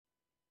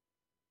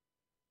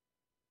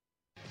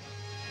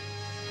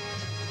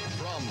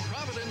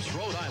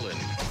Rhode Island.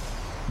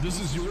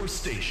 This is your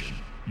station,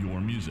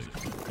 your music.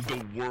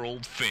 The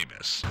world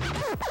famous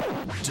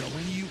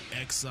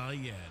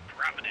WXIN.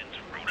 Providence,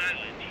 Rhode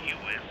Island,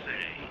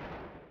 USA.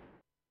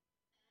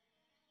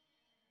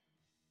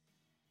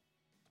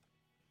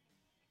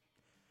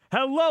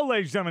 Hello,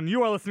 ladies and gentlemen.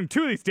 You are listening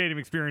to the Stadium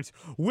Experience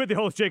with the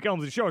host, Jake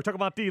Elmsley. Show. We talk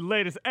about the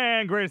latest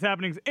and greatest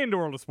happenings in the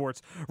world of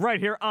sports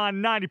right here on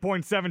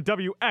 90.7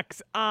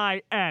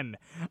 WXIN.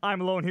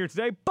 I'm alone here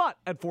today, but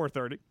at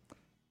 4:30,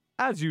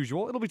 as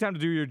usual, it'll be time to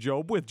do your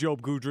Job with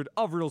Job Gudrid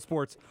of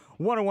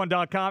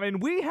RealSports101.com,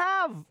 and we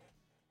have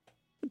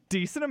a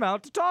decent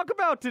amount to talk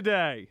about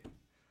today. A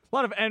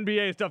lot of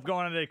NBA stuff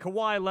going on today.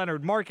 Kawhi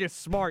Leonard, Marcus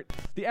Smart,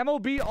 the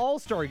MLB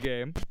All-Star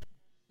Game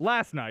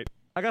last night.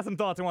 I got some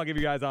thoughts I want to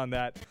give you guys on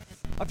that.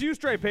 A few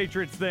stray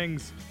Patriots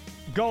things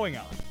going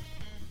on.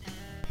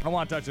 I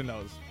want to touch on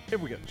those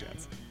if we get a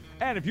chance.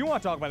 And if you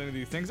want to talk about any of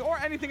these things or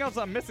anything else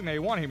I'm missing that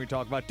you want to hear me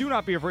talk about, do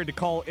not be afraid to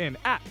call in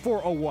at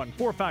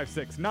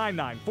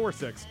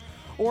 401-456-9946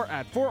 or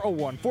at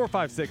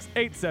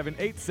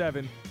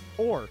 401-456-8787.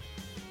 Or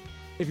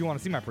if you want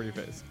to see my pretty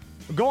face,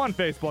 go on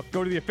Facebook,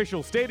 go to the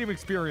official Stadium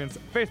Experience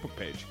Facebook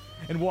page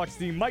and watch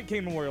the Mike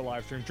King Memorial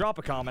live stream. Drop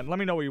a comment. Let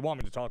me know what you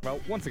want me to talk about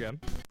once again.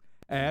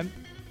 And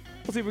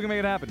we'll see if we can make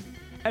it happen.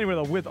 Anyway,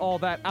 though, with all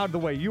that out of the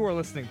way, you are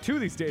listening to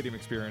the Stadium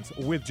Experience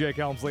with Jake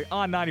Elmsley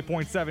on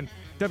 90.7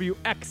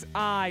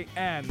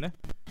 WXIN.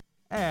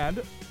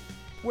 And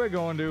we're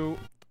going to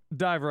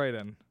dive right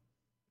in.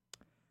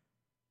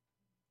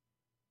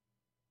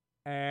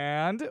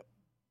 And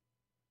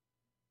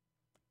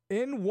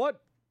in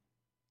what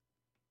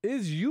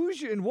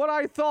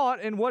I thought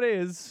and what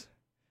is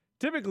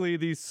typically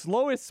the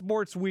slowest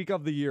sports week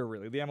of the year,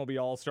 really, the MLB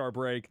All-Star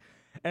break.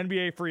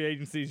 NBA free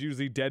agency is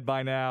usually dead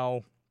by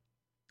now.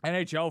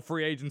 NHL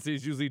free agency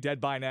is usually dead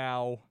by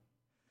now.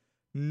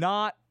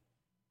 Not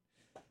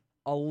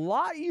a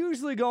lot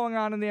usually going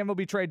on in the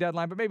MLB trade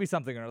deadline, but maybe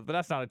something or another. But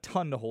that's not a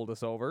ton to hold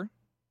us over.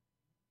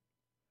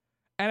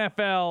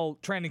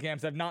 NFL training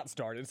camps have not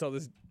started, so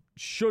there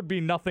should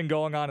be nothing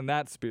going on in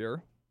that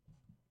sphere.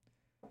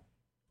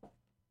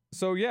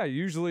 So yeah,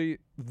 usually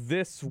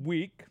this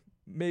week,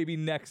 maybe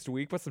next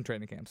week, but some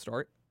training camps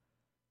start.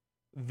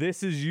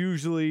 This is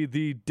usually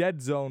the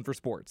dead zone for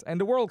sports. And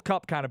the World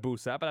Cup kind of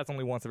boosts that, but that's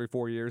only once every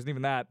 4 years. And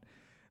even that,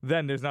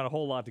 then there's not a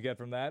whole lot to get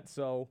from that.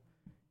 So,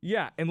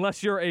 yeah,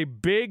 unless you're a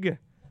big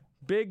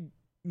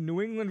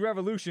New England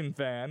Revolution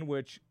fan,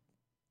 which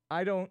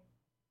I don't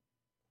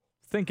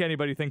think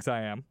anybody thinks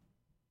I am,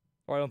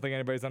 or I don't think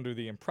anybody's under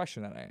the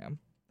impression that I am.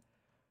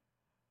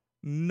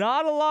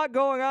 Not a lot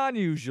going on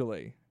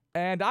usually.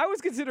 And I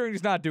was considering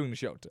just not doing the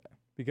show today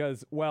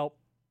because, well,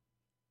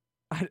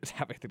 I didn't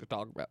have anything to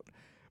talk about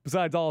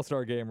besides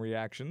All-Star Game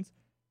reactions.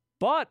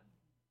 But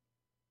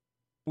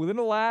within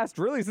the last,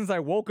 really since I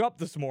woke up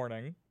this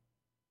morning,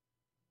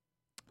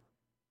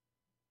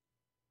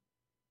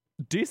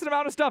 decent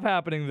amount of stuff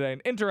happening today,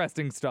 and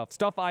interesting stuff.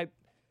 Stuff I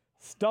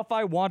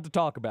want to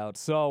talk about.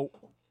 So,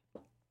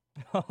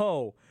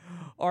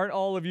 aren't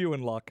all of you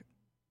in luck?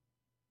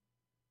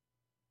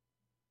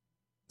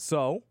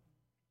 So,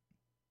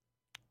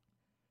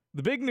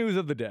 the big news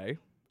of the day,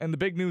 and the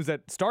big news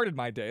that started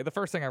my day, the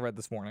first thing I read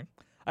this morning,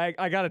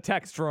 I got a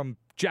text from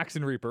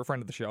Jackson Reaper,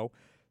 friend of the show,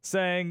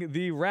 saying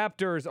the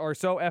Raptors are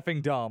so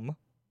effing dumb.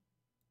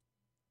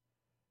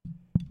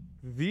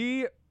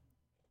 The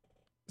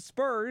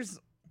Spurs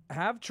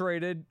have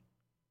traded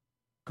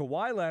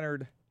Kawhi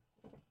Leonard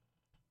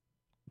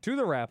to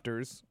the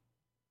Raptors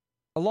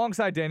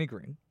alongside Danny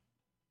Green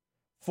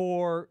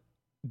for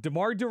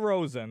DeMar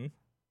DeRozan,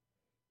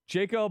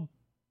 Jacob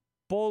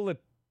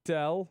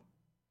Poeltl,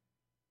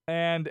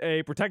 and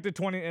a protected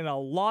 20 in a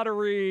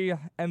lottery,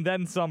 and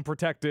then some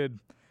protected,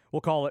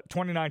 we'll call it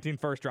 2019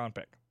 first-round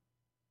pick.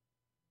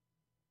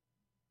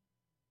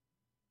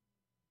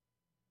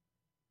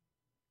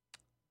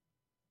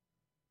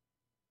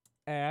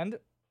 And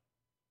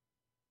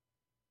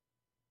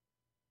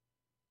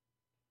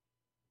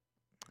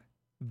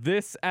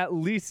this at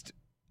least,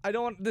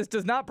 this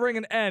does not bring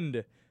an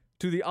end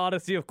to the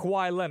odyssey of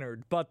Kawhi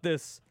Leonard, but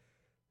this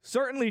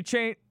certainly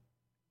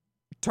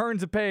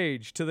turns a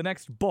page to the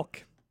next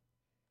book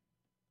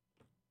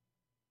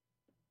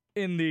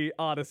in the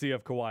odyssey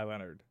of Kawhi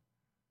Leonard.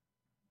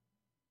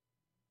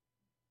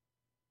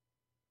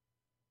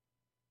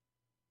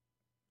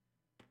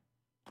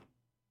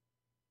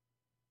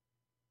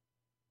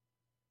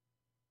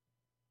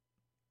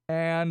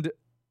 And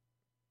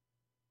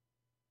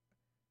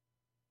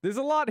there's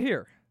a lot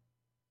here.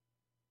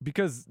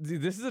 Because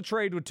this is a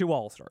trade with two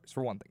All-Stars,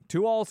 for one thing.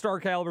 Two All-Star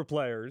caliber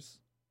players.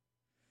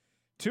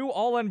 Two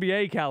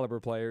All-NBA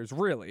caliber players,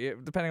 really,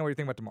 depending on what you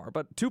think about tomorrow.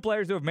 But two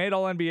players who have made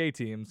All-NBA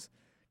teams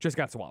just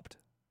got swapped.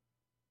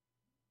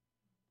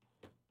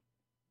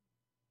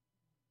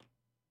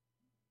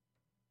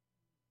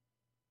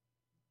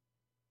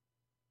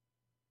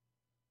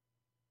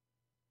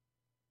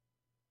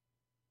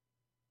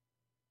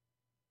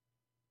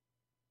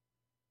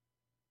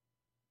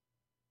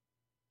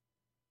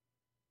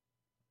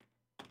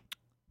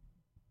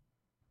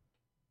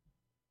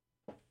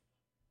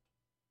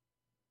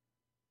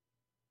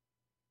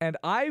 And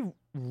I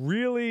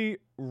really,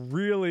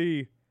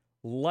 really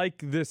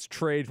like this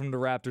trade from the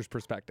Raptors'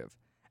 perspective.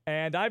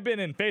 And I've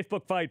been in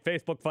Facebook fight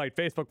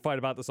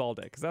about this all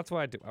day, because that's what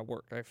I do. I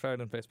work. I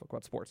fight on Facebook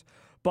about sports.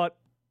 But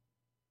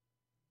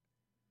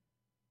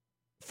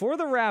for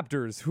the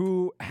Raptors,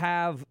 who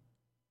have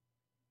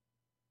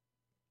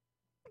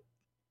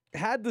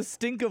had the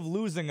stink of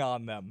losing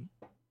on them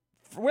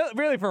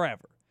really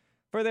forever,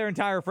 for their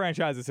entire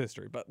franchise's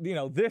history. But,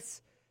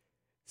 this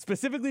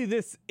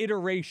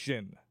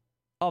iteration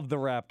of the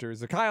Raptors,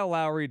 the Kyle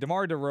Lowry,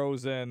 DeMar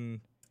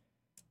DeRozan,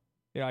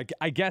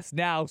 I guess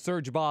now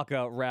Serge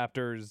Ibaka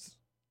Raptors,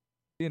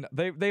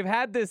 they've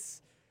had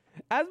this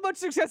as much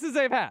success as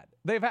they've had.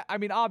 They've made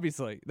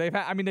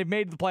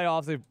the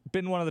playoffs. They've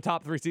been one of the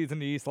top 3 seeds in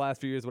the East the last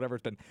few years, whatever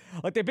it's been.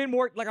 Like, they've been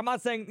more, like, I'm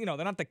not saying, they're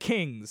not the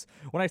Kings.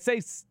 When I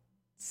say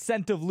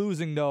scent of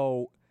losing,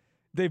 though,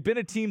 they've been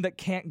a team that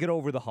can't get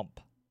over the hump.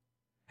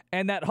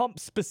 And that hump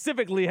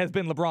specifically has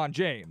been LeBron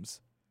James,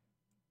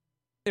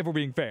 if we're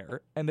being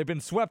fair. And they've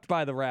been swept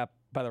by the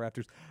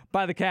Raptors,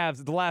 by the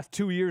Cavs the last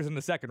 2 years in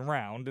the second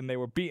round, and they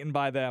were beaten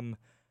by them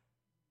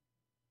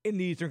in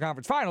the Eastern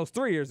Conference Finals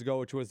 3 years ago,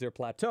 which was their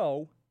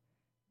plateau.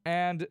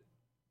 And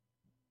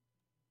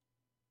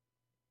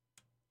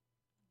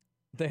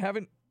they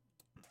haven't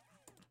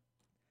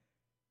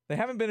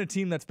been a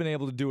team that's been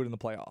able to do it in the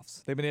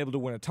playoffs. They've been able to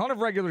win a ton of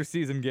regular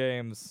season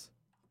games.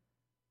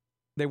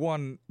 They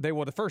were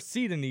the first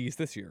seed in the East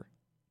this year,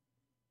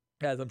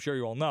 as I'm sure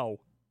you all know.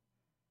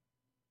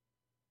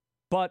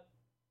 But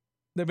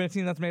they've been a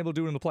team that's been able to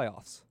do it in the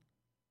playoffs.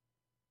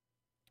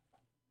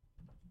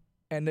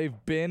 And they've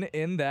been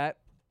in that,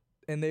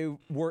 and they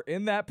were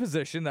in that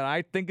position that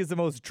I think is the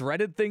most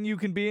dreaded thing you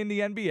can be in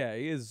the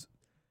NBA, is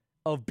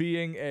of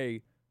being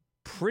a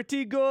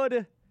pretty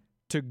good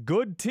to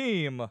good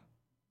team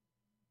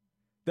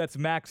that's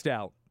maxed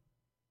out.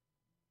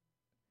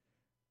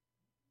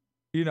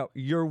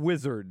 Your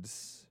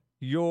Wizards,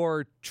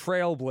 your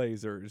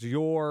Trailblazers,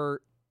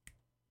 your...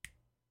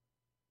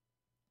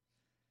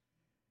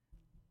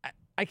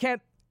 I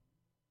can't...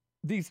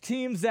 These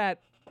teams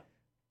that,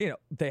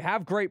 they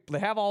have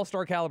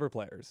all-star caliber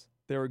players.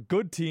 They're a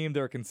good team.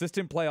 They're a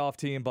consistent playoff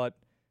team, but,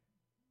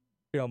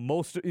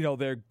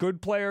 they're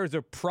good players.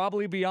 They're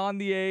probably beyond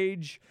the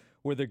age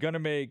where they're going to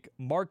make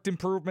marked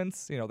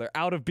improvements. They're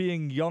out of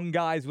being young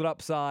guys with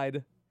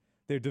upside.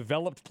 They're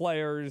developed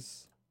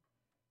players.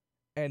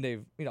 And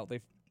they've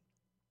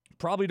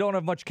probably don't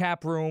have much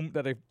cap room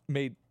that they've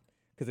made,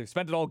 because they've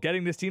spent it all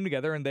getting this team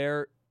together, and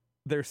they're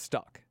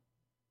stuck.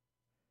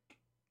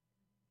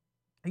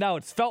 Now,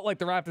 it's felt like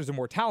the Raptors are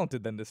more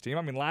talented than this team.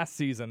 I mean, last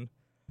season,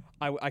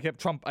 I kept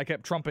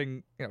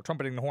trumpeting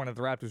the horn that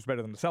the Raptors were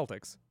better than the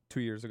Celtics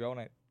 2 years ago, and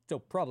I still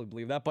probably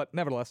believe that, but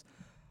nevertheless,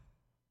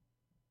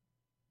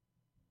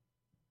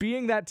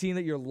 being that team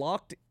that you're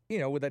locked,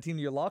 with that team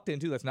that you're locked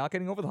into that's not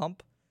getting over the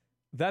hump,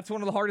 that's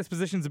one of the hardest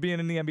positions to be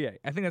in the NBA.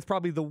 I think that's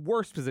probably the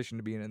worst position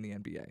to be in the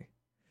NBA.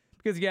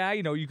 Because,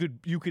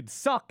 you could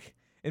suck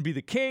and be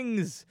the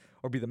Kings,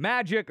 or be the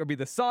Magic, or be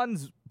the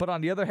Suns, but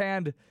on the other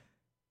hand,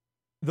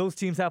 those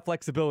teams have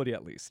flexibility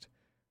at least.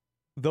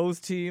 Those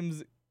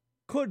teams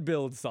could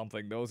build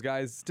something. Those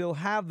guys still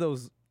have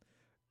those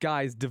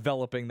guys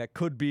developing that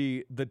could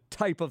be the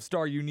type of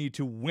star you need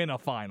to win a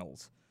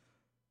finals.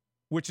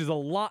 Which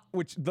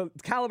the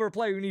caliber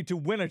player you need to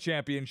win a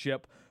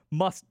championship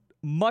must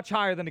much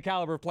higher than the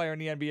caliber player in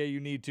the NBA you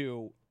need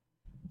to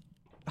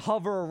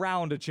hover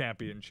around a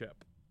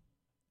championship.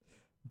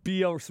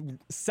 Be a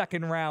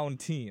second round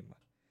team.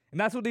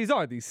 And that's what these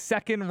are, these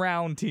second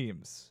round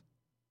teams.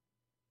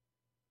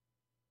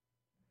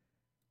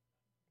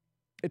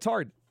 It's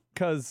hard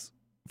because,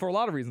 for a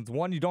lot of reasons.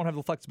 One, you don't have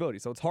the flexibility,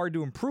 so it's hard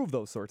to improve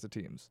those sorts of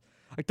teams.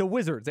 Like the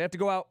Wizards, they have to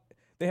go out,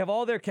 they have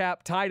all their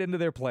cap tied into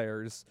their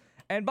players.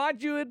 And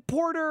mind you,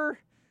 Porter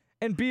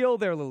and Beal,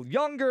 they're a little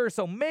younger,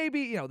 so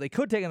maybe, they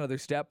could take another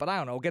step, but I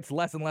don't know. It gets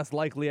less and less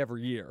likely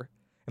every year.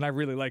 And I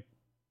really like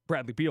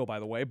Bradley Beal, by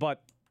the way,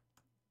 but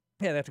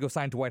yeah, they have to go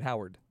sign Dwight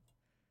Howard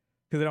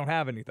because they don't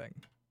have anything.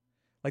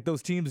 Like,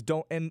 those teams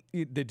don't, and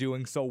they're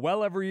doing so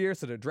well every year,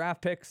 so their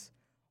draft picks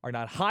are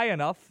not high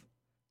enough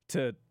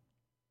to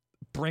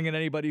bring in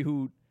anybody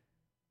who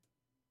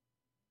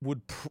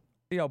would,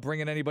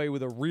 bring in anybody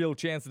with a real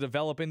chance to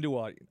develop into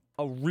a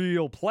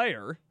real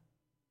player.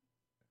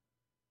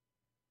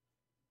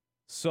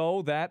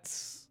 So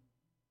that's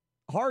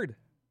hard.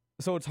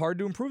 So it's hard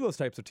to improve those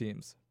types of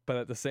teams. But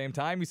at the same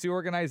time, you see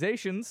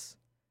organizations,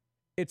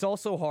 it's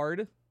also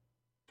hard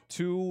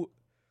to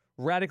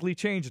radically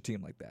change a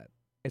team like that.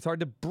 It's hard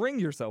to bring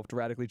yourself to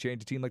radically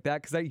change a team like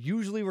that because that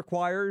usually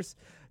requires,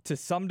 to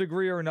some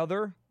degree or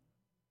another,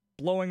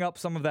 blowing up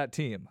some of that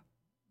team.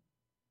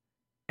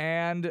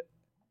 And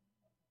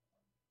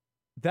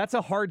that's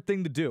a hard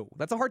thing to do.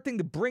 That's a hard thing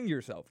to bring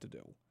yourself to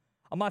do.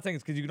 I'm not saying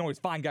it's because you can always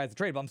find guys to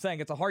trade, but I'm saying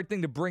it's a hard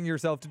thing to bring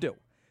yourself to do.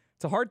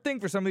 It's a hard thing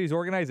for some of these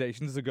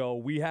organizations to go,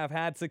 we have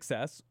had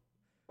success.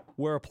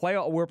 We're a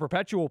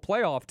perpetual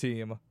playoff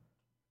team.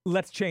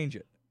 Let's change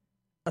it.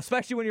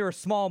 Especially when you're a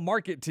small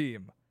market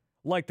team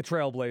like the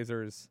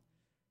Trailblazers.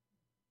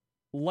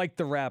 like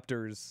the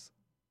Raptors,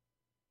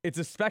 it's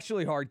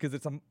especially hard because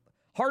it's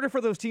harder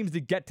for those teams to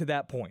get to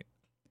that point.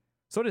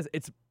 So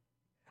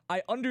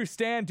I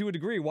understand to a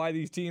degree why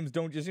these teams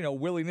don't just,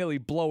 willy-nilly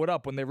blow it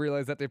up when they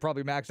realize that they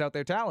probably maxed out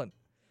their talent.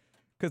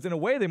 Because in a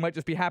way, they might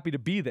just be happy to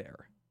be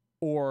there.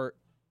 Or,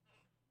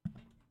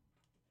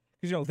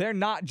 because, they're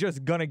not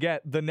just going to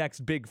get the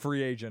next big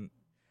free agent.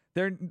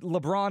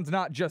 LeBron's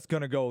not just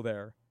going to go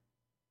there.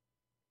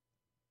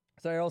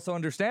 So I also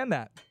understand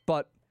that.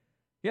 But,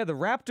 yeah, the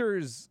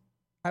Raptors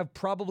have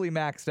probably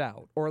maxed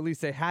out. Or at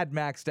least they had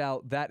maxed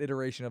out that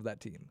iteration of that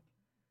team.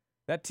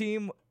 That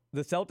team,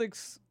 the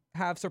Celtics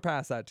have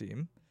surpassed that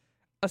team.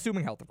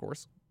 Assuming health, of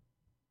course.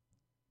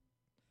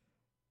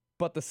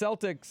 But the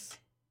Celtics,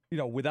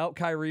 without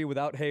Kyrie,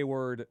 without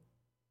Hayward,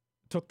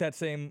 took that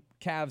same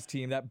Cavs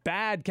team, that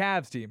bad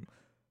Cavs team,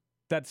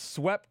 that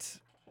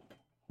swept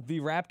the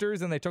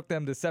Raptors, and they took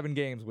them to 7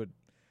 games with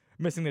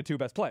missing the 2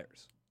 best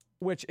players,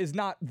 which is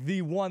not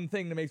the one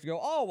thing that makes me go,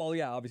 oh, well,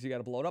 yeah, obviously you got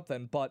to blow it up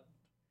then. But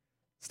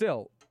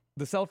still,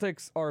 the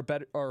Celtics are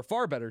a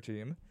far better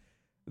team.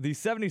 The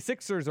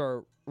 76ers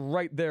are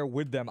right there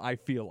with them, I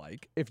feel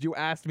like. If you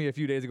asked me a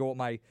few days ago what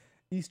my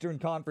Eastern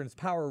Conference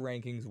power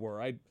rankings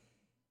were, I'd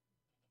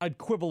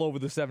quibble over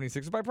the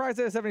 76ers, but I'd probably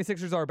say the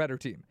 76ers are a better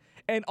team.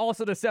 And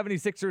also the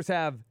 76ers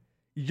have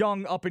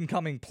young,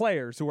 up-and-coming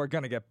players who are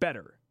going to get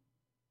better.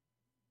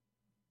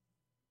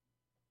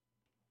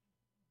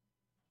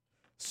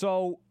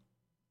 So,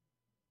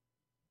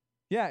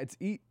 yeah, it's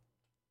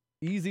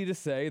easy to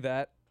say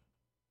that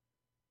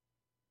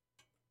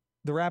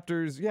the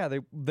Raptors, yeah,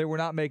 they were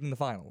not making the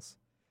finals.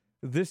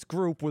 This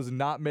group was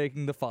not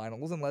making the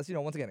finals unless,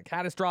 once again, a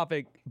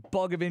catastrophic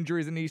bug of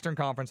injuries in the Eastern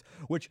Conference,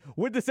 which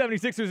with the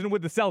 76ers and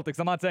with the Celtics,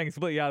 I'm not saying it's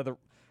completely out of the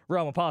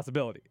realm of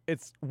possibility.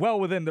 It's well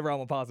within the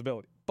realm of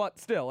possibility. But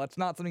still, that's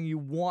not something you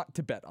want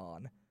to bet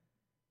on.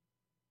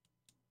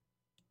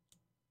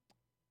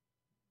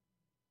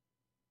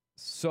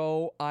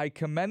 So I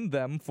commend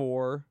them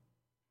for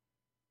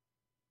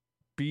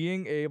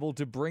being able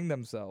to bring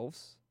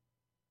themselves.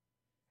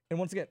 And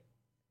once again,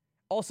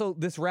 also,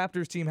 this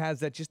Raptors team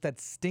has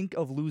that stink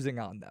of losing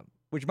on them,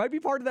 which might be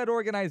part of that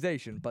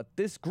organization. But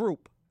this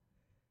group,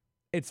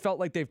 it's felt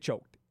like they've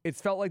choked.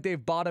 It's felt like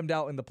they've bottomed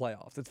out in the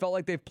playoffs. It's felt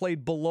like they've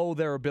played below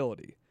their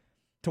ability,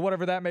 to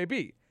whatever that may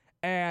be.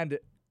 And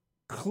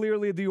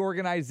clearly the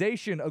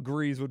organization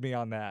agrees with me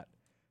on that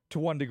to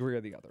one degree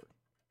or the other.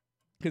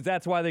 Because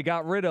that's why they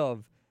got rid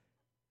of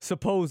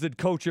supposed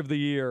coach of the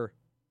year,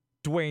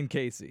 Dwayne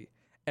Casey.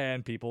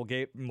 And a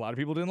lot of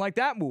people didn't like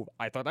that move.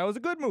 I thought that was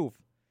a good move.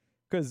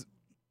 Because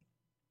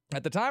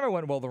at the time I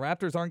went, well, the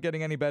Raptors aren't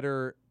getting any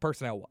better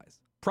personnel-wise.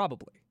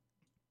 Probably.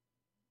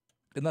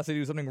 Unless they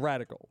do something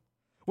radical.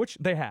 Which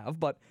they have,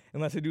 but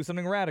unless they do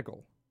something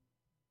radical.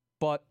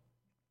 But,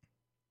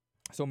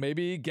 so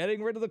maybe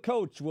getting rid of the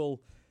coach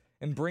will,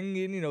 and bring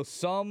in,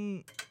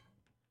 some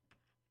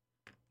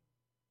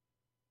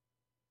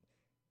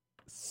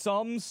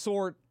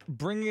sort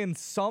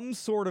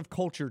of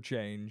culture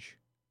change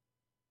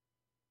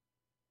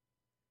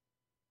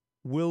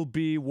will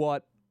be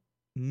what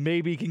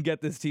maybe can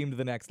get this team to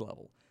the next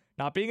level.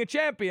 Not being a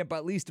champion, but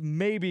at least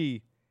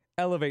maybe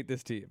elevate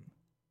this team.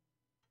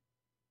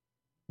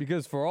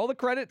 Because for all the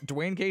credit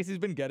Dwayne Casey's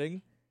been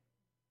getting,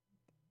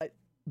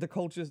 the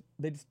culture,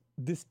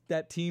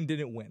 that team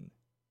didn't win.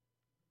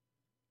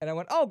 And I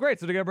went, oh, great,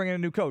 so they're going to bring in a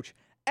new coach.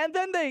 And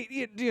then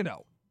they,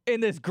 in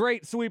this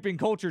great sweeping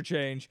culture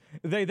change,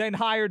 they then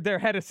hired their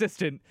head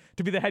assistant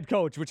to be the head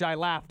coach, which I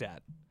laughed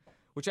at.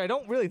 Which I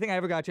don't really think I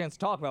ever got a chance to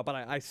talk about, but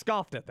I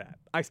scoffed at that.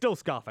 I still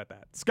scoff at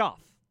that.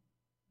 Scoff.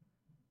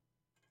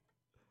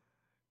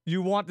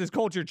 You want this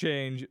culture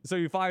change, so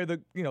you fire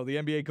the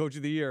NBA coach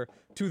of the year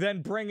to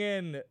then bring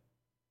in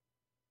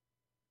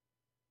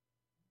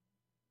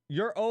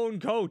your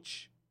own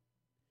coach.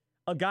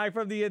 A guy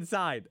from the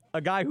inside. A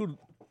guy who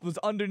was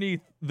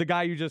underneath the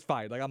guy you just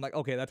fired. I'm like,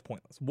 okay, that's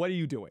pointless. What are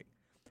you doing?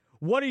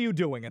 What are you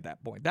doing at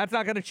that point? That's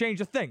not going to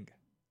change a thing.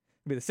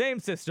 It'll be the same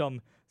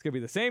system. It's going to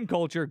be the same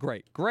culture.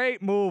 Great.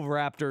 Great move,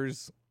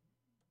 Raptors.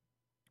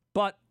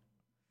 But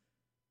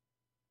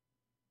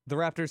the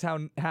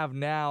Raptors have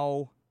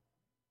now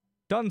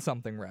done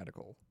something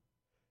radical.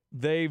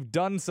 They've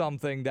done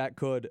something that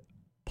could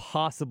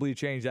possibly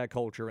change that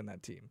culture in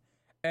that team.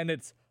 And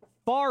it's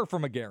far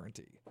from a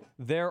guarantee.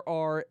 There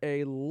are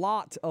a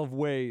lot of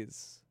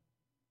ways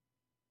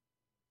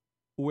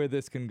where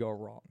this can go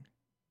wrong.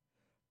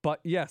 But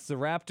yes, the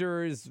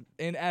Raptors,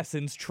 in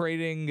essence,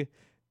 trading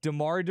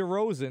DeMar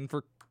DeRozan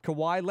for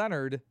Kawhi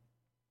Leonard,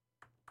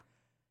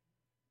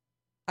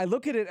 I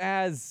look at it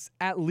as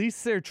at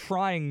least they're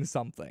trying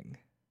something.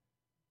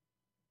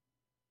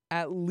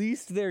 At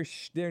least they're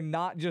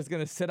not just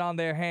going to sit on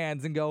their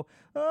hands and go,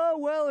 oh,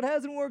 well, it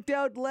hasn't worked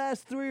out the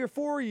last 3 or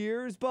 4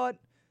 years, but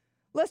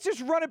let's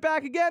just run it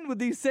back again with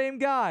these same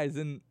guys,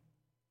 and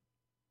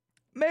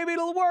maybe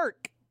it'll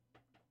work.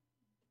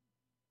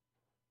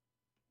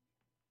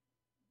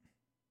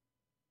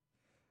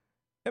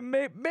 And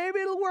maybe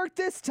it'll work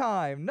this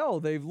time. No,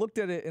 they've looked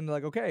at it and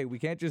like, okay, we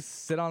can't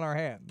just sit on our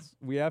hands.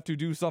 We have to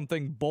do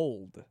something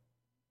bold.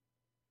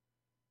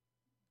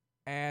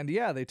 And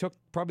yeah, they took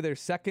probably their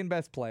second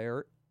best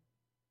player,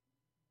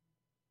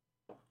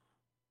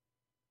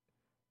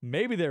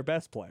 maybe their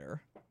best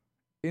player,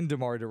 in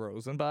DeMar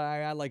DeRozan, but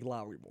I like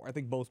Lowry more. I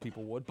think most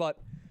people would,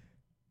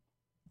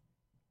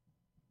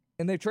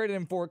 and they traded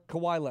him for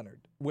Kawhi Leonard,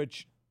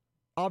 which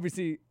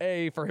obviously,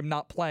 for him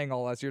not playing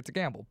all last year, it's a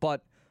gamble.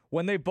 But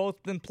when they've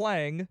both been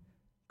playing,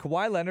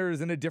 Kawhi Leonard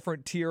is in a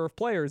different tier of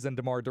players than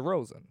DeMar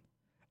DeRozan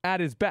at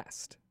his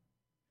best.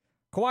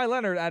 Kawhi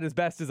Leonard at his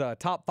best is a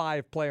top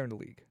 5 player in the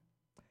league.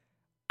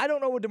 I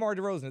don't know what DeMar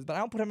DeRozan is, but I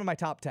don't put him in my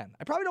top 10.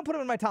 I probably don't put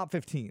him in my top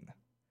 15.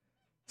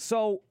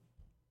 So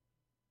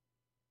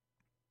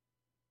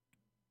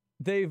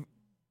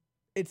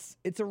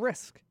it's a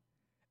risk.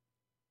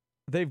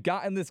 They've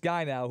gotten this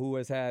guy now who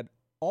has had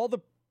all the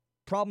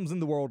problems in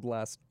the world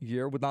last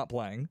year with not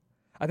playing.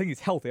 I think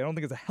he's healthy. I don't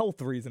think it's a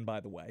health reason,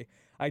 by the way.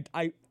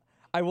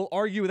 I will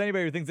argue with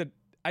anybody who thinks that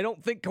I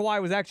don't think Kawhi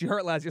was actually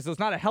hurt last year, so it's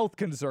not a health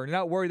concern. You're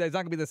not worried that he's not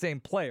going to be the same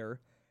player,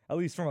 at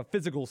least from a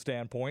physical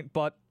standpoint,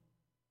 but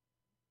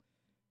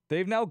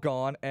they've now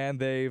gone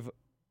and they've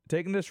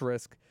taken this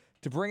risk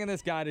to bring in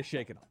this guy to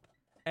shake it up.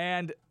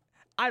 And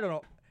I don't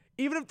know.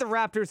 Even if the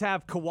Raptors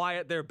have Kawhi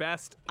at their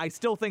best, I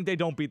still think they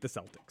don't beat the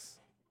Celtics.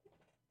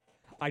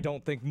 I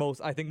think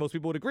most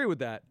people would agree with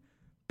that.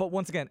 But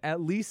once again, at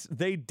least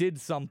they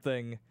did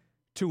something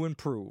to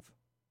improve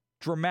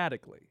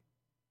dramatically,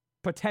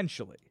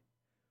 potentially,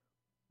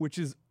 which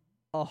is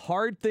a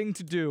hard thing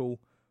to do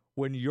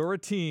when you're a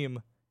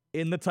team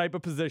in the type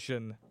of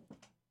position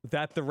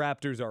that the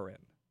Raptors are in.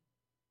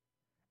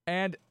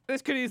 And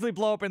this could easily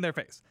blow up in their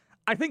face.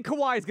 I think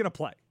Kawhi is going to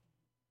play.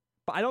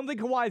 But I don't think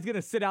Kawhi is going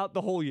to sit out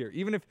the whole year,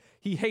 even if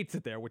he hates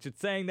it there, which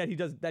it's saying that he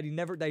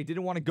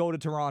didn't want to go to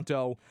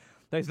Toronto,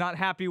 that he's not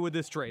happy with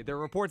this trade. There are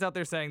reports out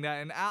there saying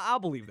that, and I'll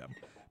believe them.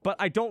 But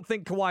I don't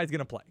think Kawhi is going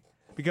to play,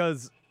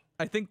 because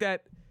I think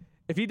that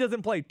if he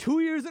doesn't play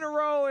 2 years in a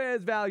row,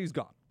 his value's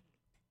gone.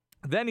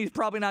 Then he's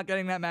probably not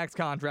getting that max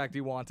contract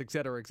he wants, et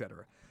cetera, et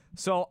cetera.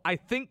 So I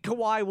think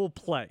Kawhi will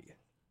play.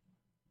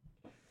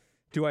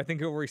 Do I think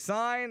he'll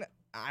resign?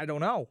 I don't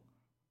know.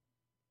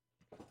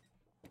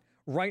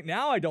 Right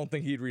now, I don't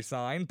think he'd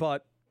resign,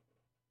 but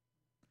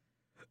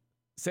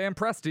Sam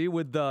Presti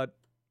with the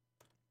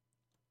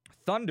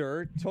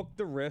Thunder took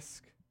the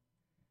risk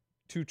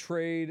to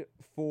trade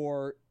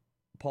for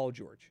Paul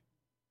George.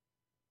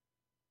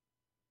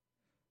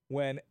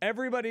 When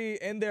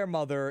everybody and their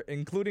mother,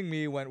 including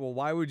me, went, well,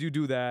 why would you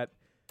do that?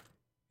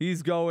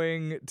 He's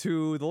going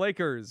to the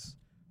Lakers.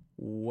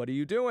 What are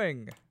you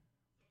doing?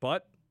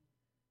 But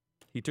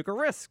he took a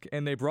risk,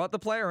 and they brought the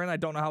player in. I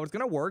don't know how it's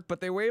going to work,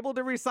 but they were able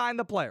to re-sign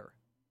the player.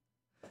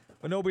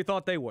 But nobody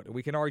thought they would.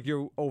 We can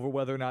argue over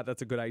whether or not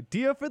that's a good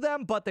idea for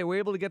them, but they were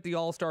able to get the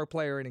all-star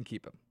player in and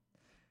keep him.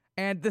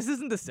 And this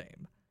isn't the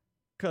same,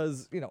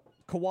 because,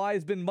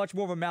 Kawhi's been much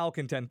more of a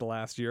malcontent the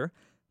last year.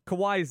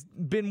 Kawhi's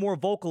been more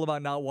vocal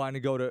about not wanting to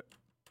go to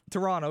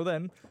Toronto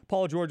than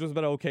Paul George was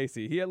about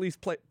OKC. He at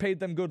least paid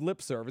them good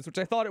lip service, which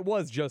I thought it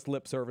was just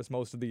lip service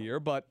most of the year,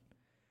 but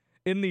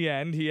in the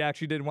end, he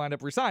actually did wind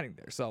up resigning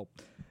there. So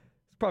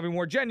it's probably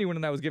more genuine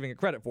than I was giving it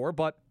credit for,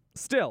 but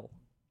still,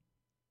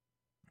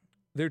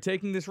 they're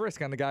taking this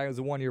risk on the guy who's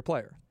a one-year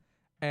player.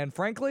 And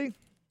frankly,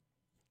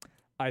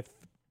 I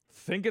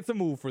think it's a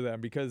move for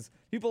them, because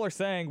people are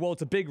saying, well,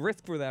 it's a big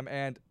risk for them,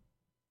 and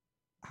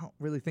I don't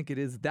really think it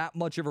is that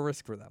much of a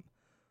risk for them.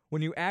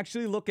 When you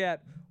actually look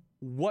at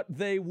what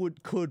they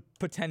could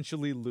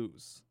potentially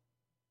lose.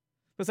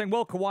 They're saying,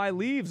 well, Kawhi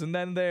leaves, and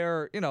then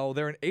they're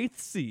an 8th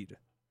seed,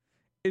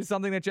 is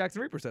something that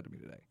Jackson Reaper said to me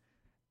today.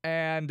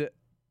 And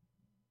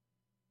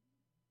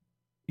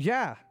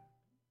yeah,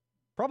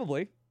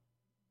 probably.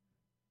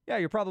 Yeah,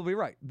 you're probably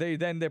right.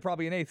 They're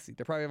probably an 8th seed.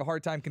 They probably have a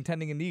hard time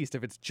contending in the East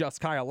if it's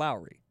just Kyle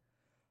Lowry.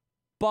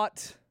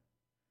 But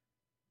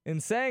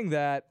in saying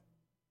that,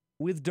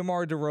 with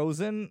DeMar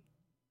DeRozan,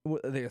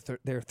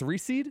 they're 3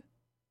 seed?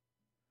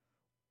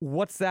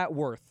 What's that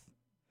worth?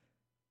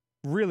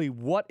 Really,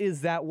 what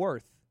is that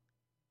worth?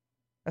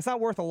 That's not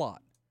worth a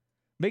lot.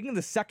 Making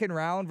the second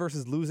round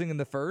versus losing in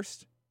the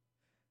first,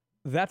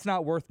 that's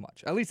not worth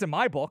much. At least in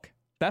my book,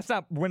 that's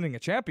not winning a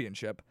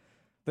championship.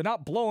 They're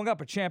not blowing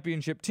up a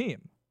championship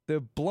team. They're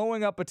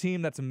blowing up a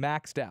team that's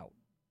maxed out.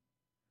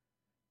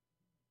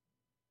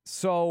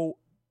 So,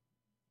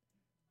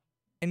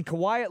 and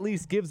Kawhi at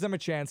least gives them a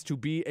chance to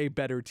be a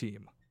better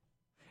team.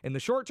 In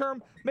the short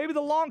term, maybe the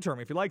long term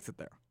if he likes it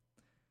there.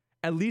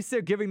 At least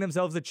they're giving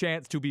themselves a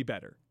chance to be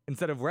better,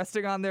 instead of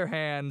resting on their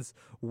hands,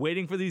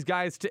 waiting for these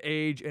guys to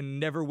age and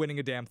never winning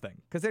a damn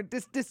thing. Because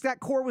that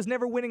core was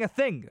never winning a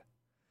thing.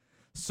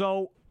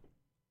 So,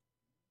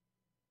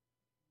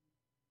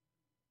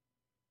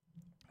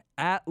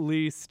 at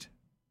least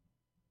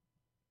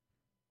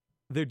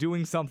they're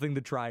doing something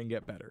to try and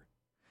get better.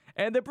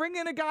 And they're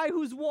bringing in a guy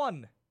who's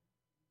won.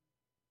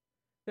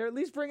 They're at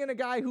least bringing in a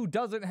guy who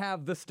doesn't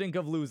have the stink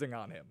of losing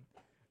on him.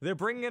 They're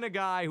bringing in a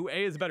guy who,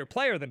 A, is a better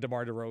player than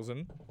DeMar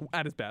DeRozan,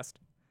 at his best,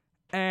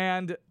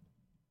 and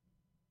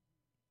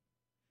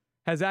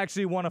has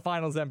actually won a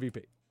Finals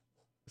MVP.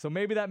 So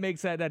maybe that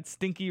makes that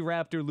stinky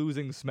Raptor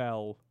losing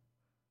smell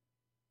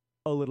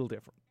a little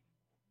different.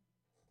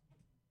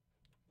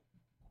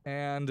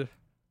 And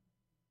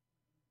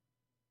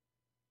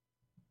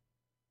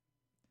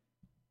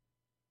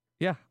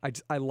yeah,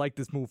 I like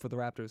this move for the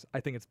Raptors. I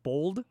think it's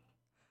bold.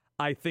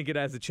 I think it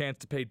has a chance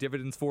to pay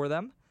dividends for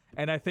them.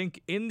 And I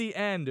think in the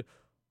end,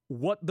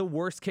 what the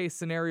worst case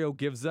scenario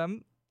gives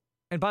them,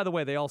 and by the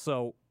way, they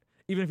also,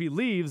 even if he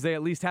leaves, they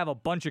at least have a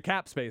bunch of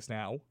cap space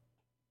now,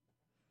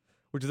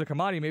 which is a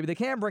commodity. Maybe they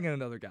can bring in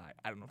another guy.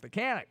 I don't know if they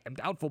can. I'm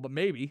doubtful, but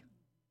maybe.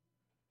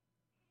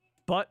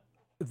 But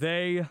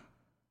they're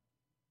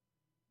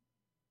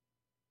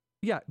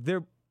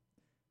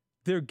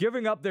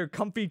giving up their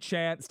comfy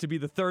chance to be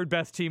the third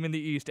best team in the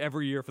East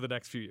every year for the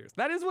next few years.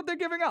 That is what they're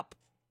giving up.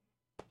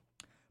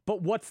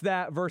 But what's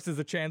that versus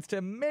a chance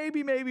to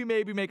maybe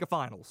make a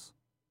finals?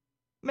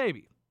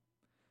 Maybe.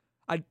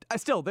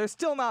 They're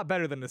still not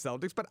better than the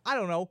Celtics, but I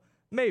don't know.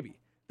 Maybe.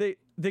 They're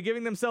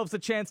giving themselves a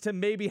chance to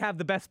maybe have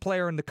the best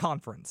player in the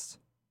conference.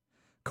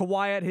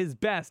 Kawhi at his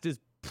best is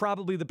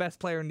probably the best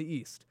player in the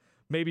East.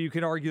 Maybe you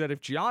could argue that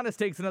if Giannis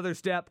takes another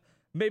step,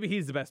 maybe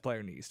he's the best player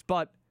in the East.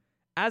 But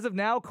as of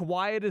now,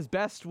 Kawhi at his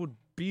best would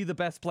be the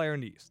best player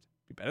in the East.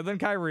 Be better than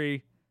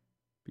Kyrie.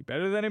 Be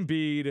better than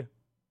Embiid.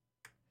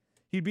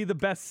 He'd be the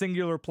best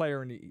singular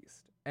player in the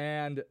East.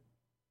 And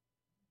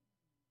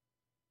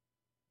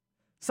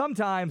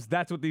sometimes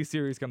that's what these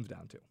series comes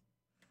down to.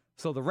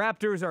 So the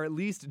Raptors are at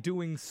least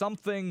doing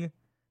something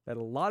that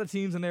a lot of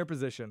teams in their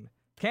position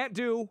can't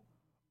do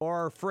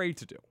or are afraid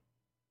to do.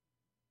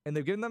 And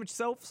they've given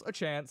themselves a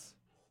chance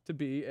to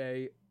be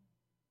a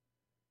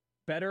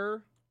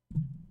better,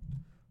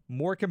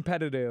 more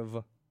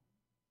competitive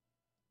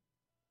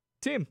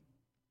team.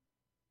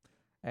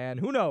 And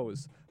who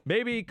knows?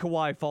 Maybe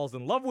Kawhi falls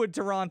in love with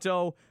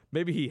Toronto.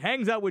 Maybe he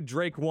hangs out with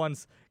Drake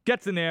once,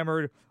 gets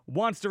enamored,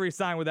 wants to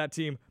re-sign with that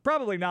team.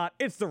 Probably not.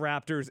 It's the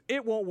Raptors.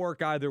 It won't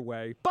work either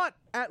way. But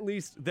at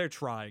least they're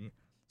trying.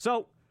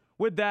 So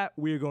with that,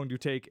 we are going to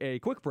take a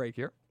quick break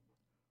here.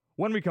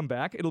 When we come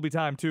back, it'll be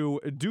time to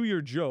do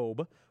your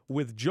Job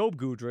with Job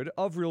Gudrid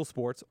of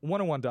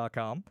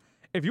RealSports101.com.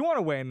 If you want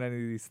to weigh in any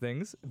of these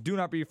things, do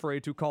not be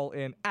afraid to call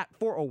in at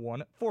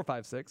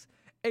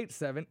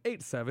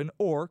 401-456-8787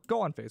 or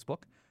go on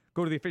Facebook.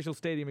 Go to the official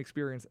Stadium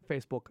Experience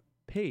Facebook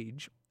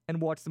page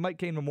and watch the Mike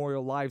Cain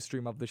Memorial live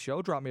stream of the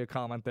show. Drop me a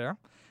comment there.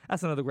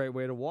 That's another great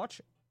way to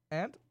watch.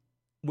 And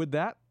with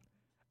that,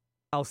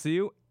 I'll see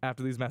you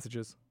after these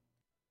messages.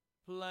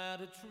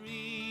 Plant a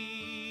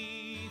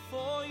tree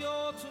for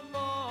your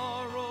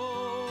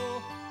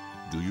tomorrow.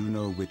 Do you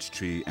know which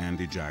tree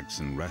Andy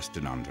Jackson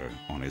rested under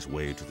on his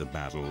way to the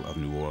Battle of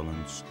New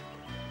Orleans?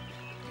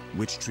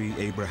 Which tree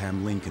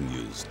Abraham Lincoln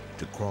used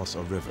to cross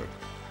a river?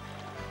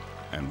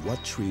 And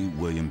what tree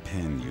William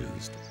Penn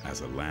used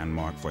as a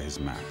landmark for his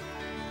map?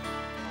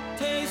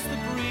 Taste the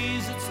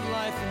breeze, it's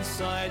life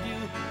inside you.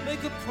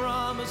 Make a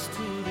promise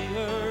to the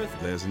earth.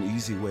 There's an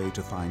easy way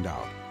to find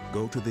out.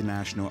 Go to the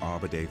National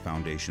Arbor Day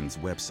Foundation's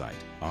website,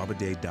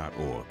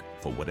 arborday.org,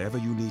 for whatever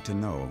you need to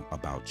know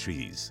about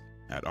trees.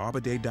 At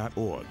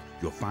arborday.org,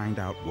 you'll find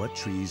out what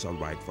trees are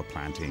right for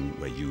planting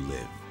where you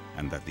live,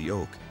 and that the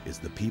oak is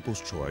the people's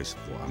choice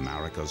for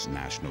America's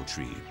national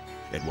tree.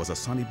 It was a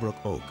Sunnybrook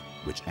oak,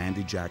 which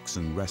Andy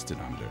Jackson rested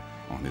under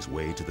on his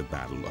way to the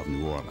Battle of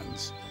New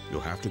Orleans. You'll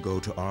have to go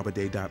to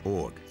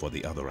arborday.org for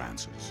the other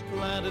answers.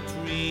 Plant a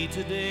tree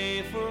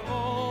today for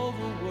all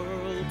the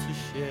world to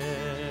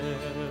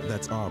share.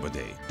 That's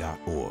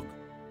arborday.org.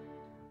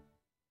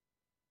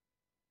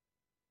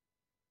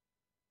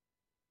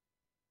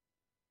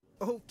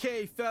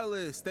 Okay,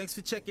 fellas, thanks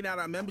for checking out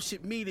our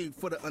membership meeting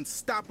for the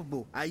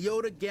Unstoppable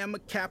Iota Gamma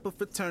Kappa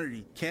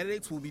Fraternity.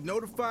 Candidates will be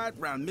notified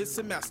around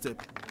mid-semester.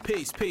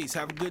 Peace,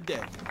 have a good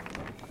day.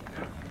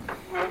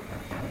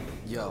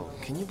 Yo,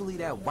 can you believe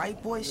that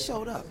white boy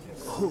showed up?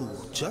 Who,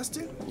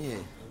 Justin? Yeah.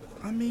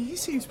 I mean, he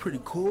seems pretty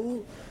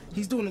cool.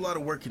 He's doing a lot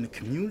of work in the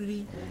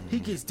community. He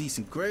gets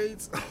decent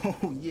grades.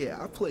 Oh,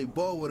 yeah, I played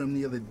ball with him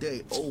the other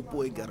day. Old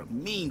boy got a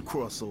mean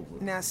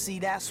crossover. Now, see,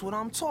 that's what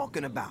I'm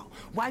talking about.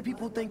 White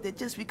people think that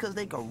just because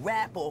they can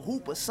rap or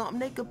hoop or something,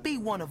 they could be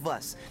one of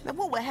us. Now,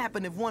 what would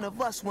happen if one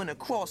of us went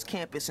across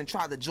campus and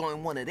tried to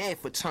join one of their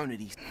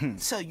fraternities?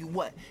 Tell you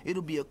what,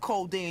 it'll be a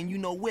cold day and you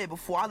know where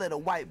before I let a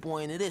white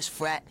boy into this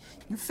frat.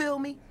 You feel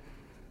me?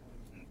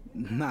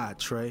 Nah,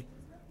 Trey,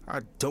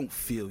 I don't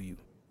feel you.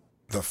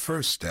 The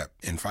first step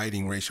in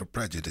fighting racial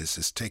prejudice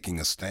is taking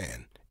a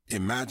stand.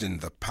 Imagine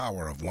the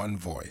power of one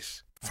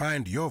voice.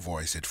 Find your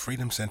voice at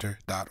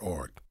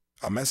freedomcenter.org.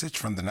 A message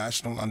from the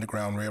National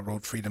Underground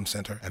Railroad Freedom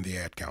Center and the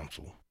Ad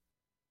Council.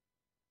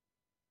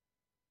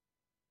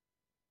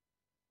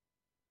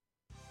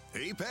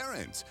 Hey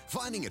parents,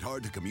 finding it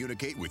hard to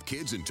communicate with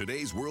kids in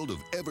today's world of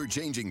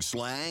ever-changing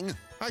slang?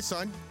 Hi,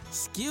 son.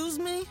 Excuse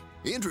me?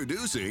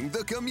 Introducing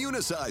the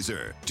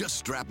Communicizer. Just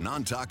strap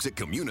non-toxic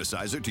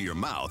Communicizer to your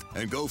mouth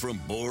and go from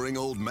boring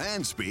old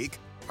man speak,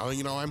 Oh,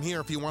 I'm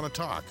here if you want to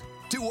talk.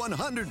 to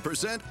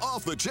 100%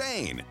 off the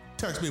chain.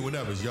 Text me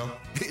whenever, yo.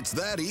 It's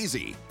that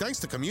easy. Thanks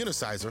to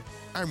Communicizer,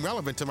 I'm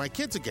relevant to my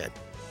kids again.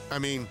 I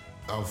mean,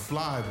 I'm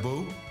fly,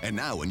 boo. And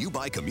now when you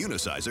buy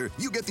Communicizer,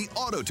 you get the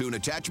auto-tune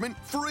attachment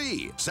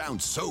free.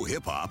 Sounds so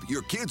hip-hop,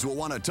 your kids will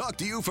want to talk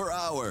to you for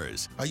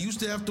hours. I used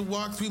to have to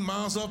walk 3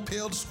 miles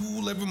uphill to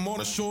school every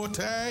morning,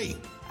 shorty.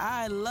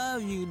 I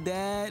love you,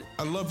 Dad.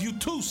 I love you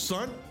too,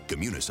 son.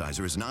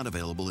 Communicizer is not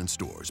available in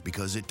stores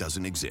because it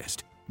doesn't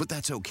exist. But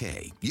that's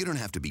okay. You don't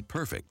have to be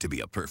perfect to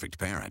be a perfect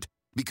parent.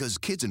 Because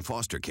kids in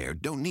foster care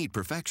don't need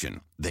perfection.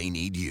 They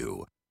need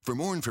you. For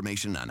more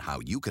information on how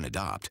you can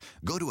adopt,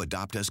 go to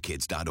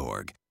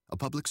adoptuskids.org. A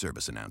public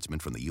service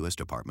announcement from the U.S.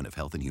 Department of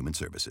Health and Human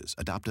Services,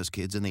 Adopt Us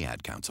Kids, and the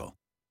Ad Council.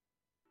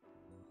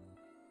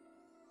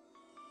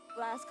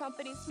 Glass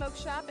Company Smoke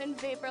Shop and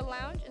Vapor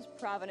Lounge is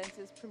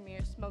Providence's premier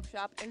smoke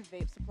shop and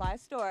vape supply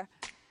store.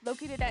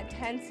 Located at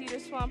 10 Cedar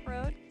Swamp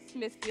Road,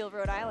 Smithfield,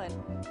 Rhode Island.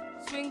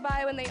 Swing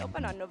by when they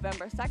open on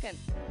November 2nd.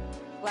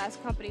 Glass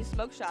Company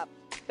Smoke Shop.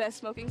 Best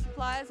smoking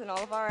supplies in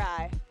all of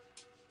RI.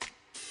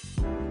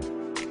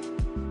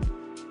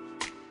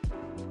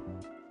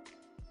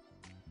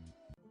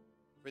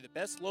 For the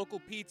best local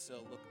pizza,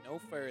 look no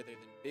further than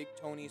Big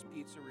Tony's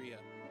Pizzeria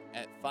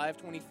at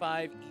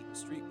 525 Eaton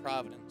Street,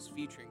 Providence,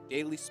 featuring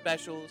daily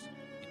specials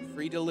and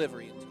free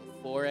delivery until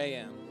 4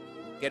 a.m.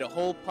 Get a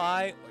whole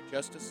pie or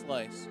just a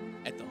slice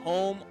at the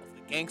home of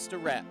the gangster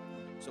rap.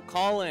 So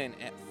call in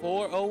at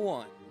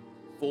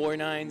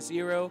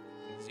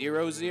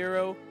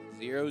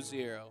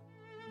 401-490-0000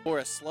 for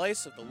a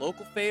slice of the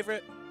local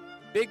favorite,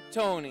 Big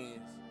Tony's.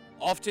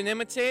 Often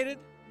imitated,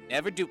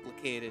 never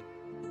duplicated.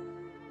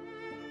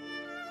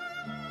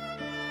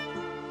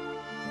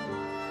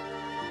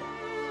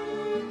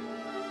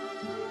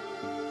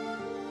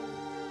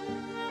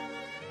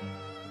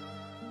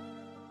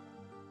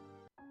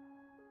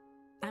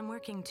 I'm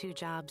working 2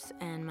 jobs,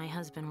 and my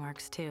husband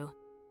works too.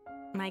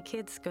 My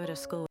kids go to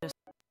school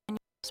and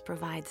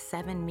provide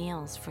 7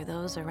 meals for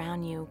those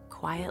around you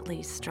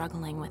quietly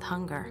struggling with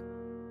hunger.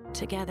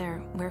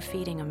 Together, we're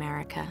feeding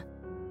America.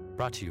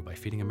 Brought to you by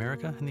Feeding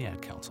America and the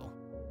Ad Council.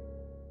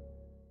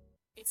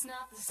 It's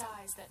not the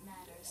size that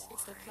matters,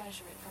 it's the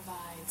pleasure it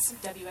provides.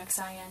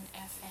 WXIN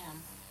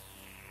FM.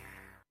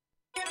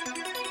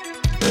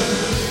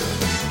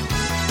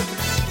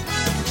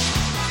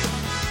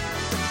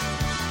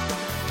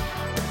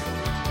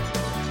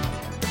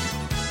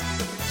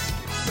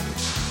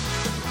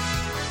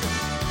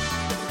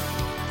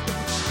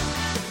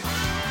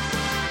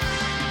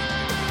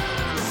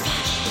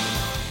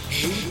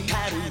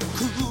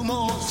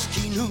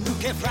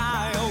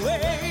 Fly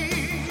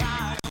away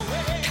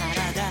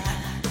体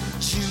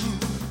中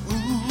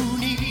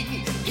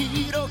に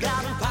広が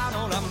るパ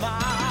ノラマ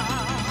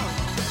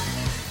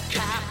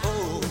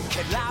顔を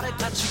蹴られ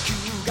た地球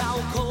が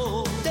起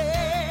こって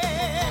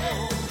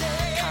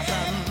火山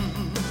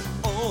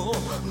を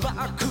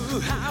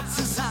爆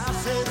発さ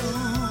せる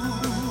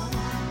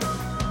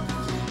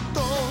溶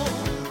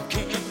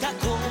けた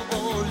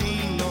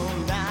氷の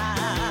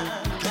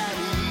中に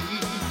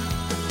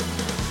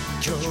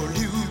恐竜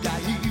がい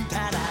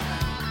たら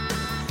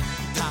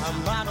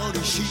玉乗り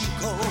し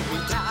こみ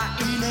た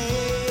い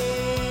ね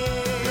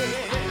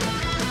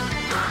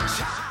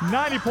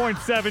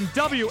 90.7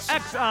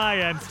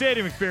 WXIN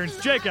Stadium Experience.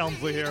 Jake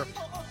Elmsley here.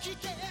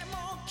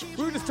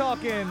 We were just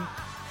talking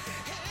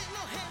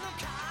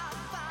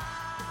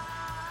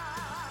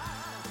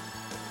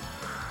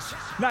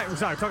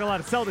talking a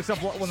lot of Celtics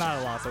stuff. Well, not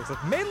a lot of Celtics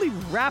stuff. Mainly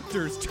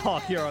Raptors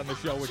talk here on the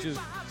show, which is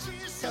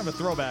kind of a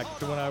throwback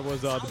to when I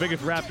was the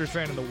biggest Raptors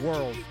fan in the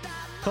world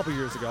a couple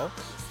years ago.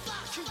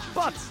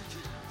 But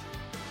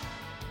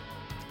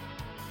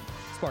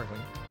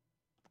sparkling.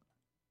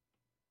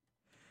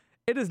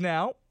 It is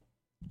now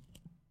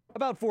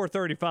about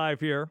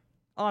 4:35 here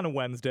on a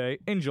Wednesday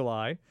in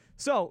July.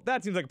 So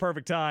that seems like a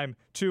perfect time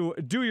to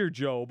do your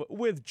Job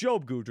with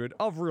Job Gudrid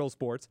of Real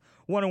Sports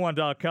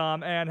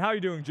 101.com. And how are you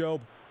doing,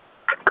 Job?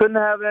 Couldn't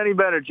have it any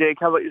better, Jake.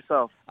 How about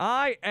yourself?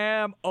 I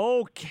am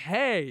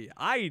okay.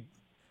 I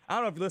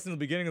don't know if you listened to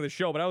the beginning of the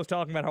show, but I was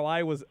talking about how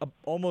I was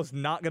almost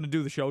not going to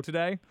do the show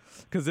today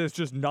because there's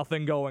just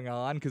nothing going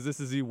on because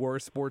this is the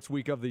worst sports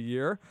week of the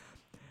year.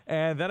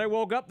 And then I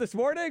woke up this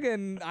morning,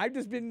 and I've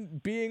just been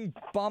being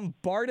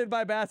bombarded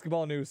by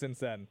basketball news since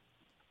then.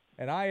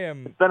 And I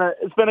am...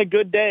 It's been a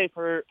good day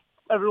for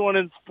everyone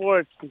in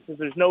sports because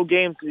there's no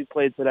games to be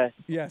played today.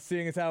 Yeah,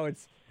 seeing as how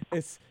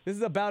this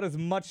is about as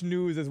much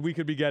news as we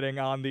could be getting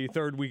on the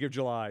third week of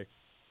July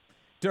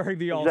during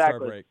the All-Star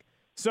break.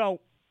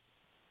 So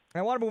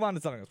I want to move on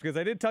to something else because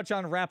I did touch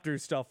on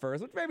Raptors stuff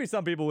first, which maybe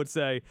some people would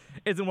say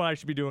isn't what I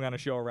should be doing on a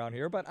show around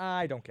here, but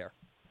I don't care.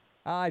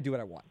 I do what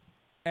I want.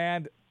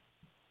 And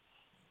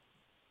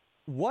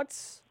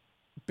what's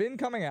been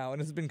coming out,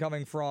 and this has been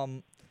coming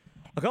from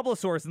a couple of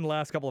sources in the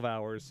last couple of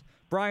hours,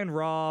 Brian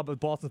Robb of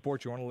Boston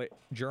Sports Journal,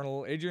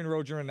 Adrian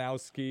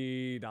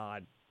Wojnarowski,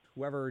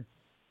 whoever,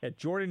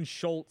 Jordan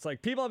Schultz,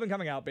 like people have been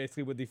coming out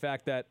basically with the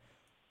fact that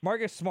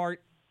Marcus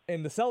Smart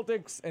and the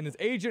Celtics and his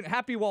agent,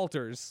 Happy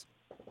Walters,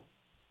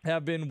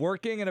 have been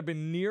working and have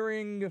been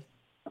nearing,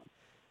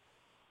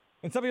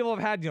 and some people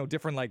have had,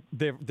 different, like,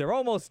 they're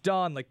almost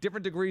done, like,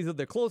 different degrees of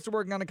they're close to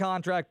working on a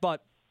contract,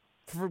 but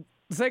for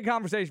the same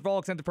conversation for all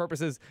extents and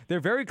purposes. They're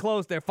very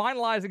close. They're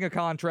finalizing a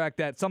contract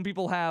that some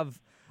people have.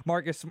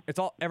 Marcus,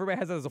 everybody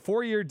has it as a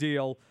 4-year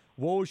deal.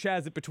 Woj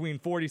has it between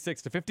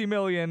 46 to 50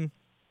 million,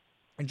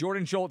 and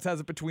Jordan Schultz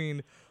has it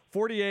between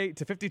 48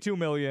 to 52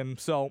 million.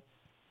 So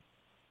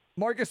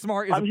Marcus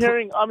Smart is. I'm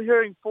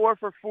hearing 4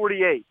 for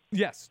 48.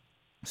 Yes.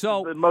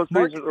 So the most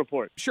recent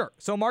report. Sure.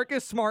 So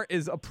Marcus Smart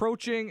is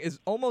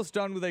almost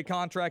done with a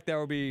contract that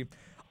will be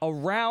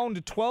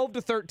around 12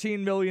 to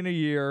 13 million a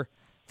year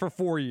for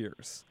 4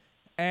 years.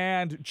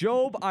 And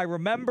Job, I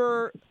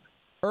remember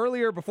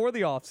earlier before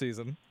the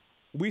offseason,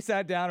 we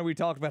sat down and we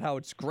talked about how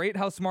it's great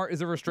how Smart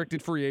is a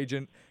restricted free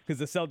agent because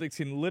the Celtics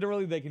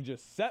they can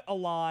just set a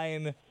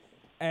line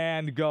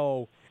and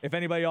go, if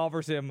anybody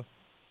offers him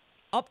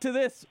up to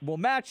this, we'll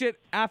match it.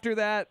 After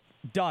that,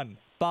 done.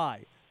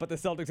 Bye. But the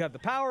Celtics have the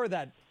power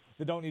that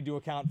they don't need to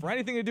account for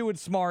anything to do with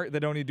Smart. They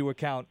don't need to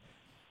account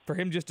for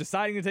him just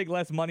deciding to take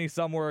less money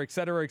somewhere, et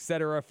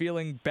cetera,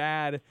 feeling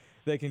bad.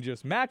 They can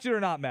just match it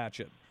or not match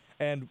it.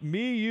 And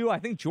me, you, I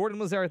think Jordan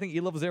was there. I think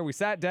Eli was there. We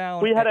sat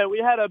down. We had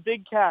a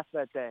big cast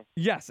that day.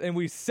 Yes, and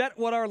we set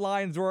what our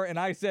lines were, and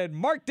I said,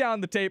 mark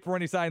down the tape for when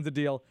he signs the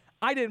deal.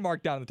 I didn't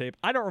mark down the tape.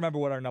 I don't remember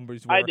what our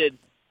numbers were. I did.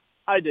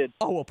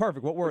 Oh, well,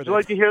 perfect. What were Would they? you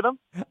like to hear them?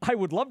 I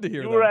would love to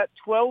hear them. You were at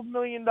 $12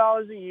 million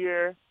a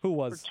year. Who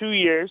was? For 2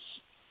 years.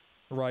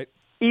 Right.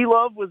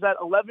 Elove was at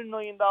 $11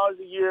 million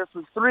a year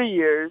for 3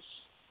 years.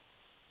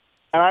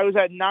 And I was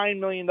at $9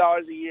 million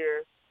a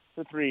year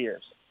for 3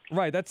 years.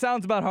 Right, that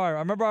sounds about how I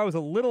remember. I was a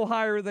little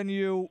higher than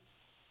you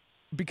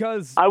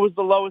because I was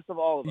the lowest of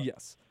all of them.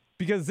 Yes,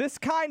 because this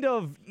kind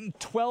of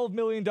 $12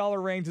 million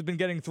range has been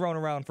getting thrown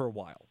around for a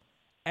while,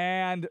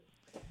 and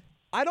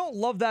I don't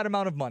love that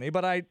amount of money.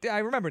 But I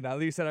remember now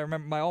that you said I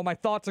remember all my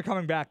thoughts are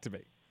coming back to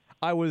me.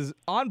 I was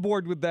on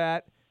board with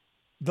that.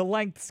 The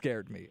length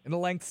scared me, and the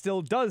length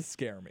still does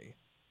scare me,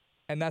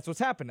 and that's what's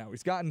happened now.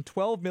 He's gotten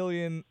 $12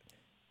 million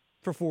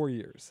for 4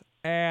 years,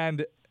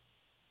 and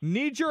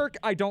knee-jerk,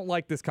 I don't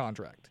like this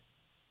contract.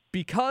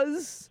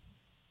 Because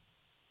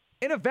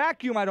in a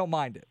vacuum, I don't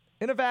mind it.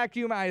 In a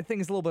vacuum, I think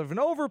it's a little bit of an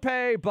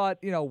overpay, but,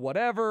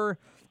 whatever.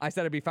 I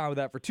said I'd be fine with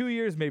that for 2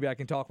 years. Maybe I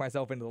can talk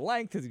myself into the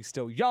length because he's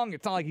still young.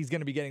 It's not like he's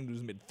going to be getting to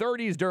his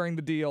mid-30s during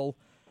the deal.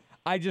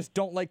 I just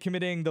don't like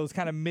committing those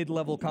kind of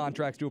mid-level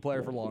contracts to a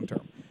player for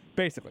long-term,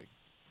 basically.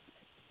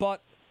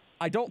 But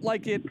I don't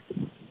like it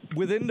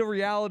within the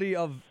reality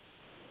of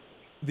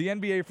the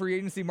NBA free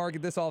agency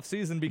market this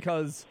offseason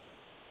because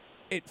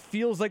it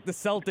feels like the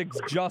Celtics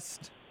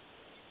just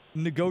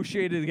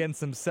negotiated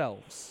against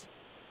themselves.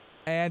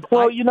 And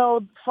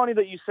funny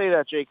that you say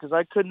that, Jake, because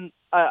I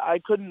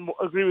couldn't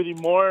agree with you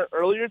more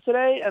earlier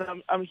today,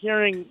 and I'm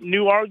hearing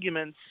new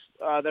arguments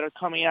that are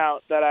coming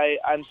out that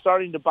I'm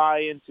starting to buy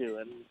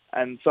into,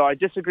 and so I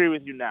disagree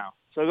with you now.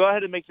 So go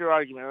ahead and make your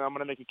argument, and I'm going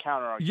to make a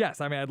counter argument. Yes,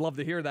 I'd love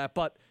to hear that,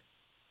 but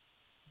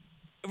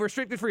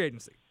restricted free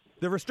agency.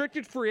 The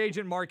restricted free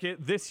agent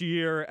market this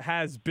year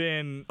has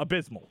been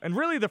abysmal. And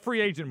really, the free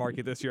agent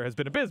market this year has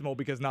been abysmal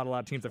because not a lot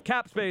of teams have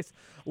cap space,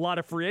 a lot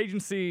of free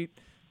agency,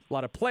 a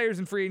lot of players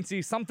in free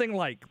agency. Something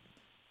like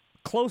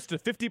close to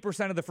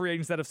 50% of the free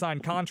agents that have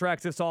signed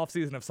contracts this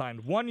offseason have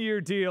signed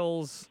 1-year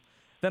deals.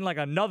 Then like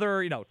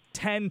another,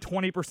 10,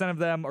 20% of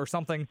them or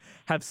something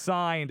have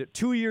signed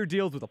 2-year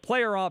deals with a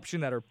player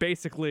option that are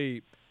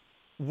basically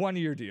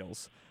 1-year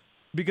deals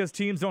because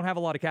teams don't have a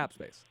lot of cap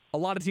space. A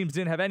lot of teams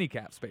didn't have any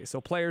cap space,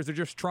 so players are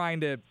just trying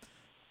to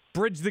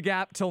bridge the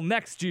gap till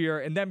next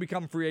year and then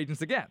become free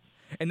agents again.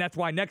 And that's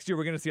why next year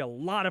we're going to see a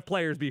lot of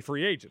players be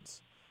free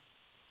agents.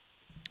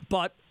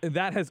 But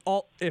that has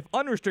if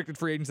unrestricted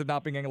free agents have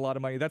not been getting a lot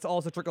of money, that's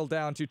also trickled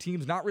down to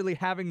teams not really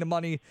having the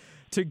money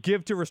to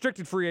give to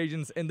restricted free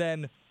agents and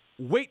then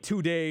wait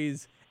 2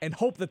 days and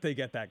hope that they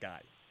get that guy.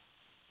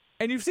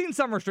 And you've seen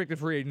some restricted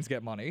free agents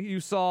get money.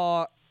 You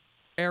saw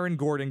Aaron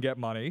Gordon get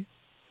money.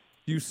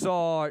 You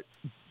saw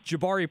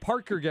Jabari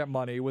Parker get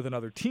money with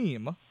another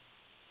team,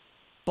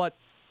 but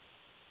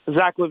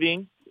Zach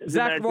LaVine.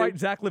 Zach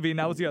LaVine.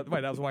 That was the other.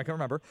 Wait, that was one I can't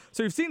remember.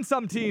 So you've seen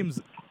some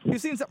teams. You've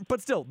seen some,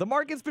 but still, the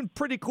market's been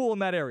pretty cool in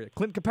that area.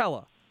 Clint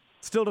Capella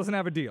still doesn't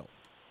have a deal.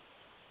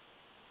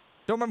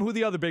 Don't remember who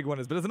the other big one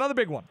is, but there's another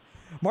big one.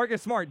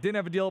 Marcus Smart didn't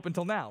have a deal up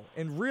until now,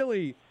 and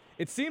really,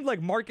 it seemed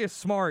like Marcus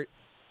Smart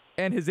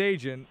and his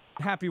agent,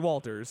 Happy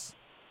Walters,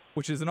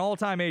 which is an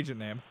all-time agent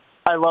name.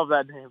 I love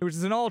that name. Which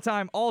is an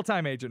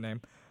all-time agent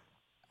name.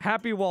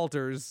 Happy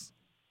Walters,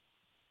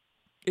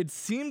 it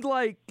seemed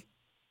like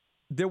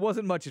there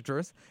wasn't much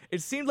interest.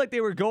 It seemed like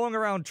they were going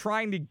around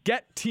trying to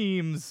get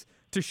teams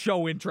to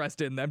show interest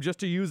in them just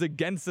to use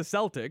against the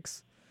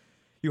Celtics.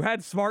 You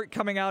had Smart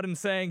coming out and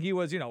saying he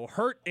was,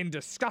 hurt and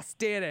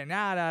disgusted and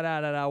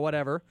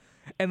whatever.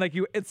 And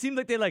it seemed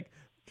like they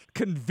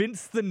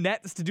convinced the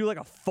Nets to do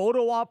a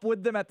photo op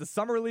with them at the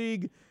Summer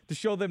League to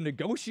show them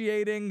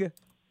negotiating.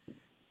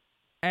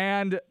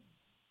 And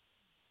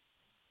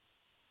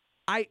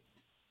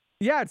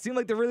it seemed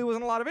like there really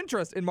wasn't a lot of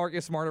interest in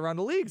Marcus Smart around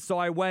the league. So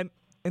I went,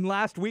 and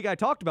last week I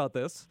talked about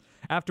this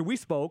after we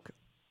spoke.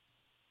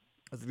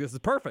 I was like, this is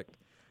perfect.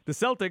 The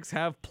Celtics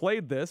have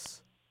played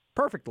this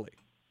perfectly.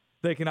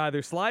 They can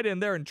either slide in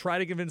there and try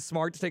to convince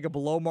Smart to take a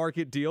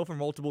below-market deal for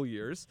multiple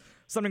years,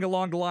 something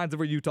along the lines of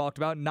what you talked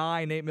about,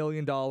 $8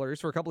 million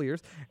for a couple of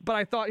years. But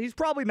I thought he's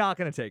probably not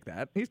going to take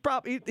that. He's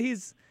probably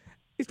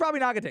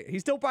not going to take it. He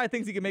still probably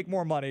thinks he can make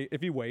more money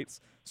if he waits.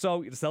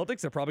 So the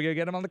Celtics are probably going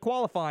to get him on the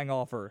qualifying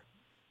offer.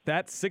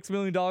 That's $6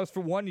 million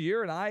for 1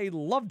 year, and I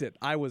loved it.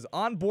 I was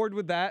on board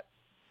with that.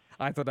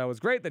 I thought that was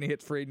great. Then he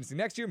hits free agency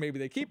next year. Maybe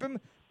they keep him.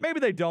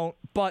 Maybe they don't.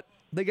 But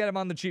they get him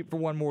on the cheap for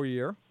 1 more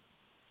year.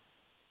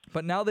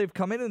 But now they've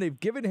come in and they've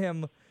given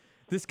him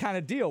this kind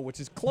of deal, which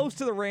is close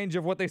to the range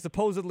of what they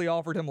supposedly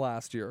offered him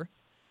last year.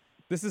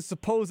 This is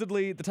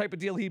supposedly the type of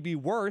deal he'd be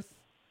worth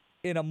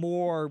in a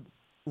more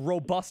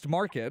robust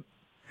market.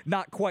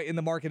 Not quite in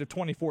the market of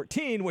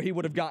 2014 where he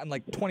would have gotten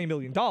like $20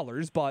 million,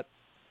 but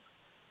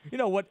you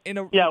know what?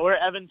 Where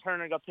Evan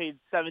Turner got paid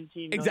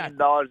 $17 million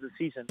a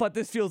season. But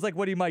this feels like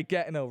what he might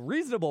get in a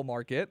reasonable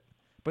market,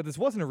 but this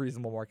wasn't a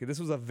reasonable market. This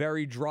was a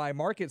very dry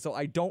market, so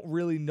I don't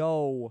really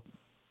know.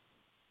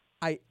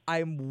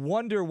 I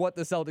wonder what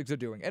the Celtics are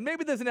doing. And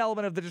maybe there's an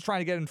element of they're just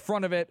trying to get in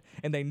front of it,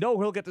 and they know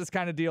he'll get this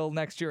kind of deal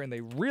next year, and they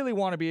really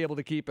want to be able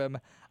to keep him.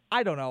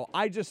 I don't know.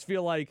 I just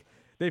feel like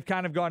they've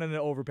kind of gone in and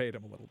overpaid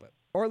him a little bit.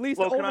 Or at least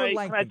overlengthened.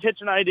 Can I pitch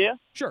an idea?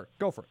 Sure,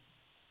 go for it.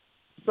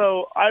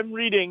 So I'm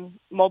reading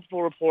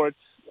multiple reports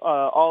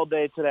all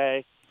day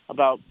today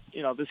about,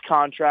 this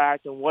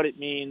contract and what it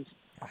means.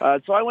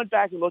 So I went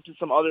back and looked at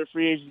some other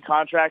free agent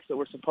contracts that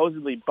were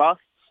supposedly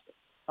busts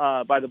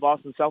by the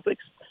Boston Celtics.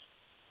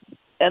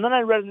 And then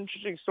I read an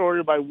interesting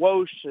story by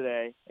Woj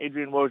today,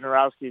 Adrian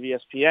Wojnarowski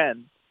of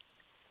ESPN,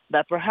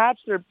 that perhaps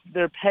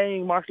they're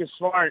paying Marcus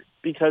Smart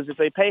because if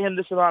they pay him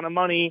this amount of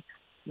money,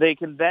 they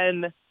can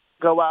then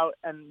go out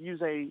and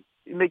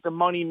make the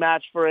money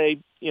match for a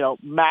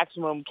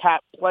maximum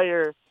cap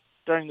player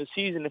during the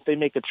season if they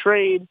make a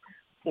trade,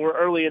 or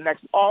early in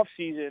next off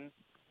season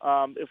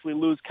if we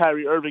lose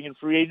Kyrie Irving in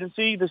free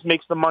agency. This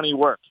makes the money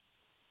work,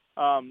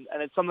 and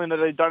it's something that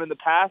they've done in the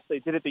past. They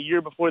did it the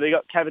year before they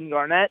got Kevin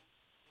Garnett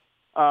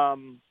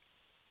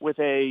with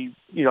a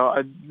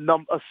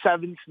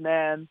seventh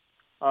man,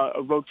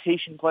 a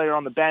rotation player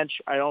on the bench.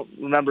 I don't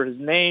remember his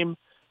name,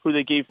 who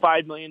they gave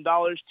 $5 million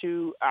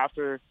to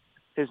after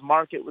his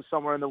market was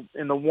somewhere in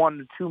the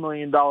 $1 to $2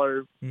 million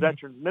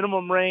veteran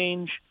minimum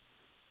range.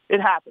 It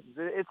happens.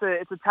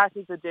 It's a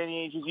tactic that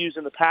Danny Ainge has used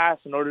in the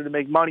past in order to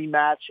make money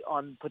match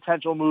on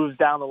potential moves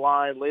down the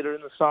line later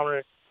in the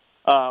summer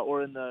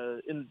or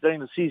during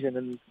the season.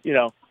 And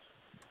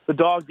the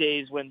dog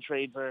days when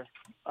trades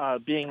are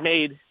being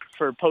made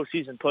for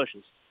postseason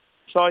pushes.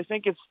 So I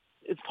think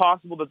it's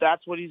possible that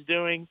that's what he's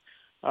doing.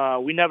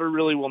 We never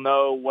really will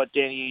know what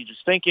Danny Ainge is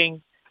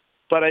thinking,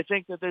 but I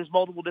think that there's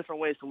multiple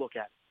different ways to look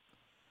at it.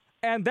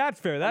 And that's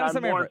fair. I'm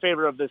more in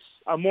favor of this.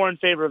 I'm more in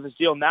favor of this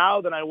deal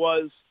now than I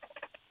was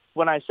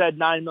when I said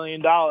 $9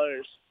 million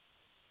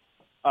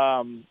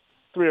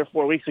 3 or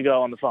 4 weeks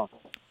ago on the phone.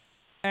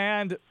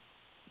 And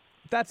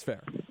that's fair.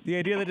 The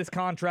idea that his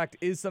contract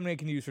is something they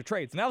can use for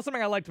trades. And that was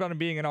something I liked about him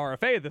being an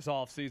RFA this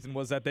offseason,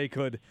 was that they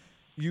could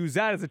use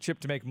that as a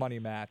chip to make money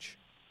match.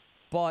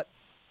 But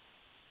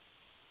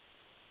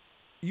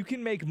you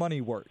can make money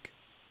work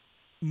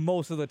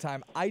most of the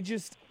time.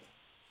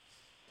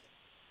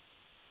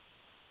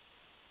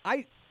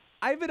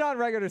 I've been on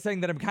record as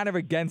saying that I'm kind of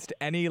against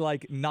any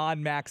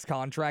non-max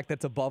contract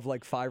that's above $5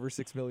 or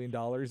 $6 million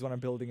when I'm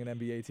building an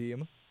NBA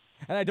team.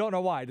 And I don't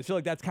know why. I just feel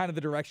like that's kind of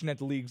the direction that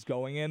the league's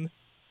going in,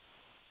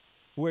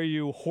 where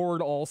you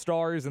hoard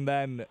all-stars and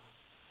then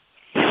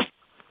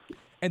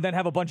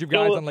have a bunch of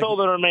guys on fill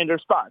the remainder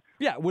spots.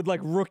 Yeah, with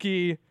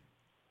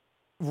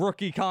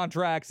rookie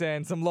contracts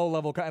and some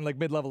low-level and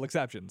mid-level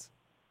exceptions.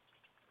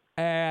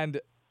 And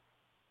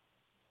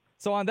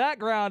so on that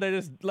ground, I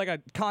just a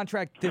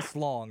contract this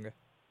long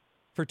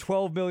for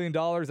 $12 million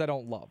I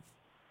don't love.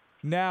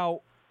 Now,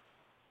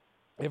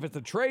 if it's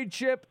a trade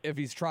chip, if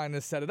he's trying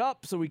to set it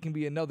up so he can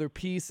be another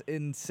piece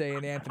in, say,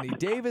 an Anthony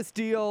Davis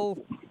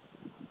deal,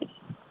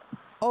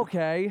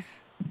 okay.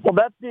 Well,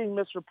 that's being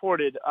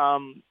misreported,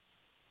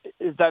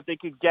 is that they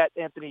could get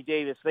Anthony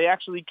Davis. They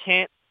actually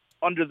can't,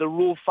 under the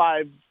Rule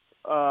 5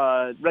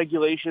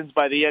 regulations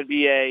by the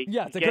NBA,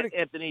 get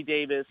Anthony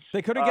Davis.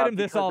 They couldn't get him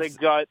this off.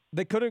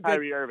 They couldn't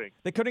Kyrie Irving.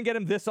 They couldn't get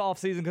him this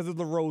offseason because of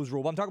the Rose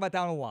Rule. I'm talking about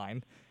down the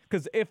line.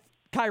 Because if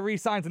Kyrie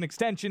signs an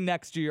extension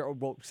next year,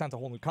 or signs a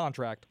whole new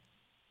contract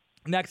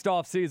next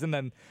offseason,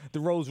 then the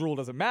Rose Rule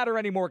doesn't matter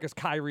anymore because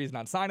Kyrie's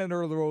not signing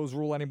under the Rose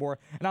Rule anymore.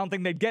 And I don't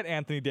think they'd get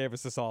Anthony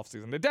Davis this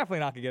offseason. They're definitely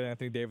not going to get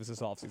Anthony Davis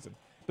this offseason.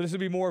 But this would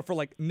be more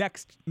for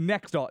next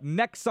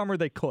summer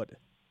they could.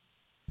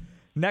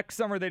 Next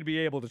summer they'd be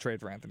able to trade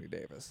for Anthony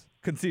Davis,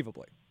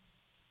 conceivably.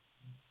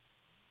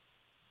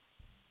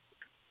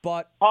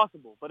 But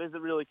possible, but is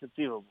it really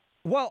conceivable?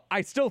 Well,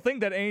 I still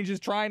think that Ainge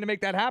is trying to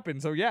make that happen.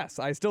 So yes,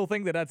 I still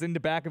think that that's in the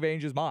back of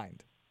Ainge's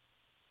mind.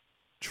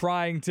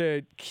 Trying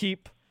to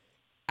keep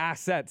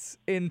assets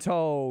in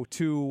tow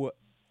to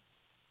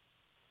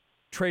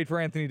trade for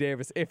Anthony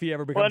Davis if he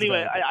ever becomes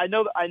available. I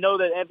know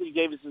that Anthony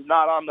Davis is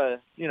not on the,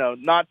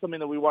 not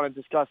something that we want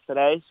to discuss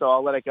today, so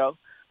I'll let it go.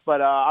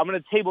 But I'm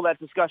going to table that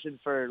discussion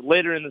for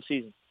later in the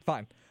season.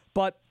 Fine.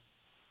 But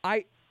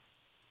I'm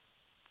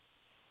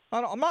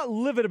not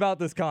livid about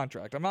this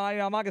contract. I'm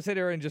not going to sit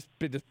here and just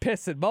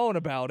piss and moan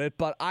about it,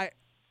 but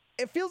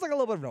it feels like a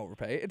little bit of an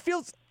overpay. It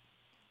feels,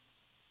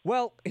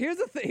 well, here's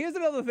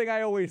another thing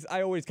I always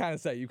kind of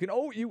say.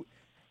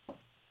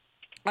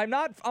 I'm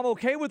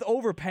okay with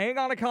overpaying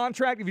on a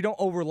contract if you don't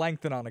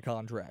over-lengthen on a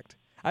contract.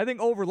 I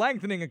think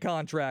over-lengthening a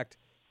contract,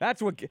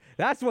 that's what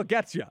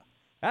gets you.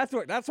 That's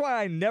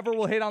why I never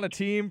will hate on a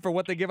team for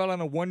what they give out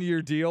on a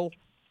 1-year deal.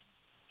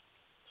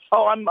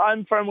 Oh,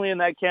 I'm firmly in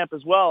that camp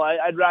as well.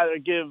 I'd rather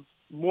give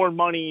more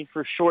money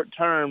for short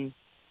term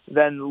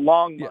than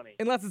long money.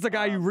 Unless it's a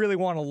guy you really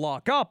want to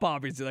lock up,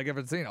 obviously. Like if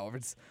it's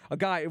a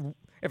guy,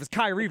 if it's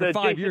Kyrie for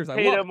 5 years, I love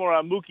it. Tatum or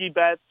a Mookie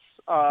Betts,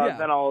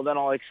 then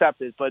I'll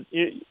accept it. But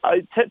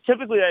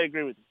typically I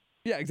agree with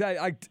you. Yeah,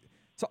 exactly.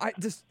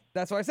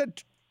 That's why I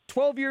said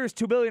 12 years,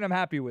 $2 billion. I'm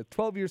happy with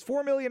 12 years,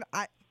 $4 million.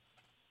 I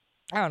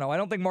don't know. I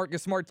don't think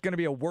Marcus Smart's going to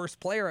be a worse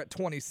player at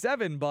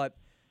 27, but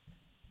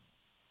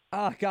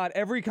God,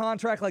 every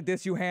contract like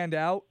this you hand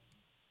out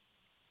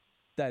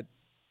that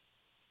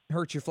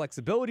hurts your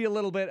flexibility a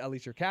little bit, at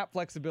least your cap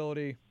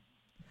flexibility.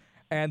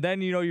 And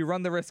then, you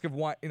run the risk of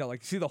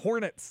see the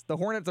Hornets. The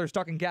Hornets are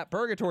stuck in cap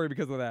purgatory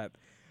because of that.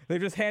 They've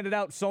just handed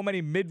out so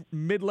many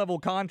mid-level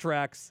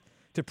contracts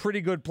to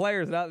pretty good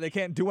players that they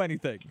can't do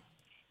anything.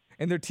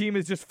 And their team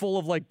is just full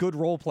of good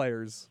role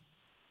players.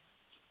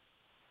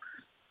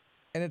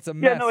 And it's a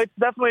mess. Yeah, no, it's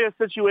definitely a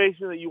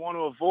situation that you want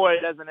to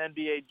avoid as an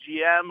NBA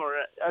GM or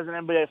as an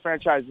NBA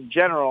franchise in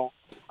general.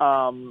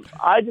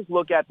 I just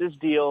look at this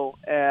deal,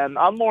 and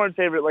I'm more in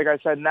favor, like I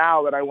said,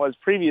 now than I was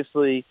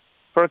previously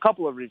for a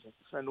couple of reasons.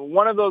 And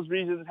one of those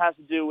reasons has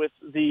to do with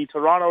the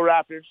Toronto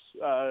Raptors.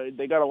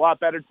 They got a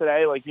lot better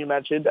today, like you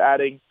mentioned,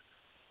 adding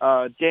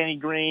Danny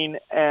Green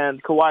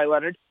and Kawhi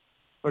Leonard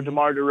or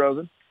DeMar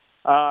DeRozan.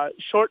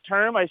 Short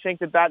term, I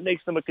think that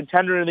makes them a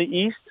contender in the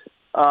East.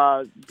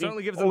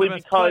 Certainly gives them the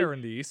best player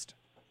in the East.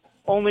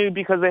 Only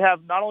because they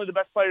have not only the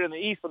best player in the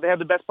East, but they have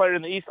the best player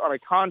in the East on a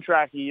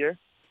contract year.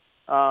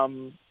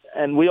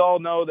 And we all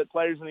know that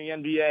players in the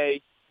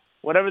NBA,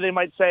 whatever they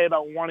might say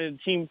about wanting a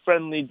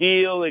team-friendly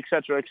deal, et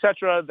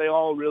cetera, they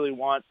all really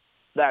want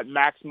that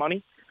max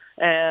money.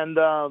 And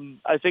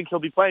I think he'll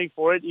be playing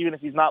for it, even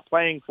if he's not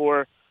playing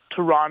for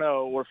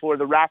Toronto or for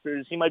the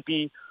Raptors. He might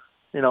be,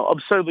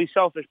 absurdly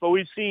selfish. But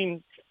we've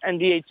seen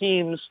NBA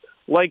teams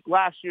like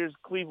last year's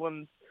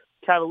Cleveland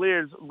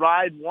Cavaliers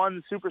ride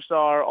one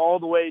superstar all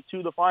the way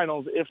to the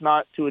finals, if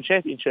not to a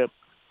championship.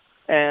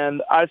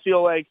 And I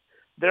feel like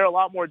they're a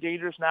lot more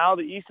dangerous now.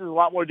 The East is a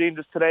lot more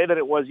dangerous today than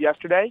it was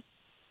yesterday.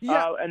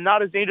 Yeah. And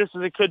not as dangerous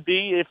as it could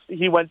be if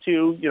he went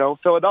to,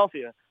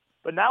 Philadelphia.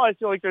 But now I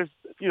feel like there's,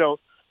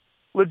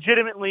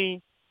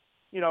 legitimately,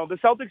 the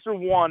Celtics are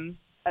 1,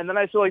 and then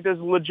I feel like there's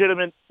a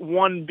legitimate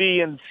 1,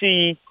 B, and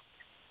C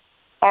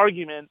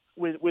argument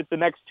with the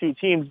next two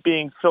teams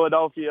being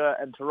Philadelphia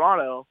and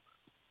Toronto.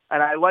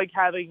 And I like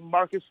having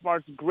Marcus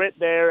Smart's grit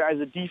there as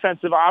a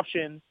defensive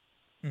option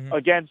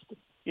against,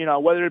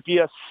 whether it be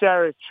a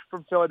Saric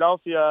from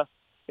Philadelphia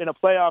in a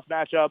playoff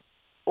matchup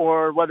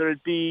or whether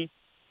it be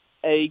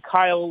a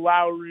Kyle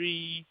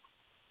Lowry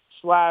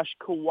 /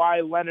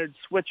 Kawhi Leonard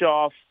switch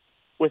off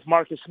with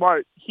Marcus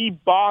Smart. He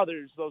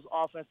bothers those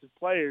offensive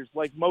players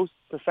like most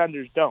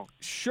defenders don't.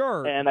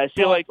 Sure. And I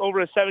feel like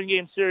over a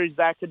 7-game series,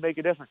 that could make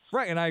a difference.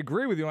 Right, and I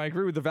agree with you. I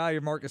agree with the value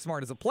of Marcus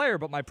Smart as a player,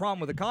 but my problem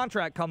with the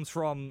contract comes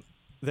from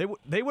they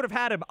would have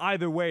had him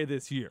either way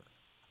this year.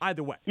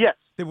 Either way. Yes.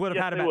 They would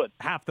have had him at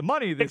half the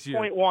money this year.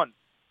 6.1.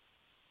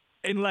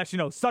 Unless,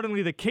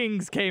 suddenly the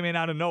Kings came in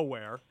out of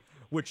nowhere,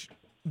 which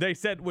they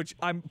said, which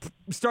I'm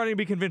starting to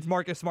be convinced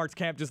Marcus Smart's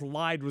camp just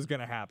lied was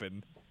going to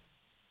happen.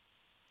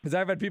 Because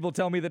I've had people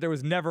tell me that there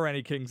was never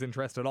any Kings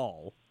interest at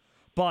all.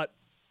 But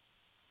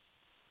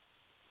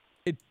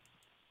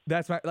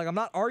I'm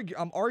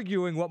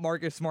arguing what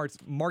Marcus Smart's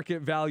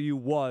market value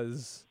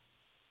was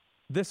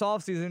this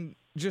offseason.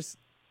 Just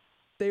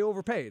they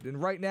overpaid.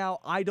 And right now,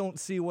 I don't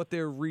see what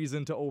their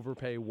reason to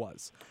overpay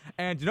was.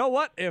 And you know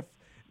what? If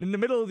in the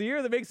middle of the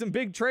year they make some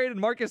big trade and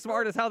Marcus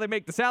Smart is how they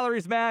make the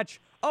salaries match,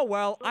 oh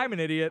well, I'm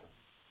an idiot.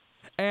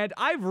 And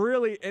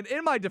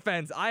in my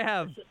defense, I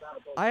have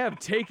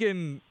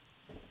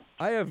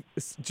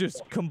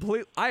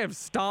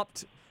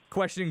stopped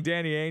questioning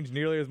Danny Ainge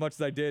nearly as much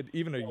as I did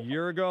even a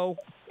year ago,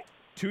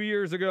 2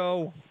 years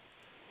ago.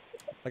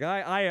 Like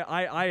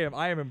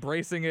I am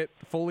embracing it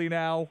fully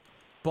now,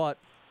 but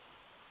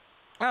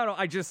I don't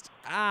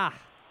know.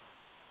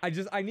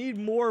 I need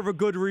more of a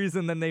good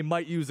reason than they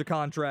might use a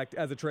contract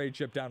as a trade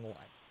chip down the line.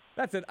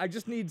 That's it. I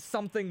just need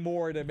something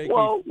more to make me.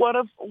 Well, what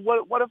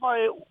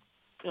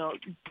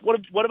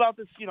about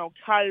this,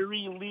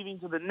 Kyrie leaving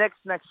to the Knicks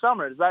next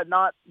summer? Is that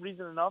not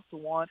reason enough to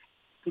want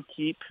to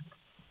keep,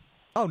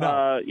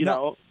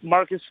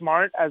 Marcus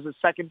Smart as a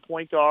second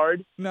point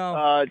guard?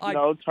 No.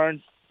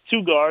 Turns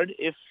to guard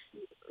if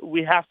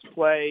we have to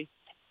play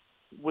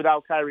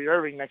without Kyrie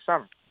Irving next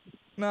summer.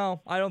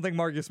 No, I don't think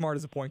Marcus Smart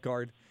is a point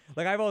guard.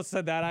 Like I've always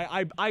said that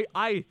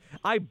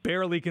I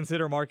barely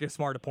consider Marcus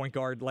Smart a point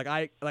guard. Like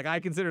I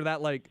consider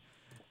that like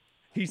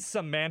he's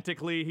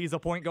a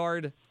point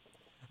guard.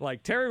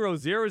 Like Terry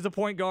Rozier is a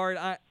point guard.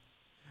 I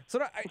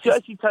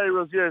see Terry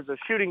Rozier as a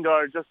shooting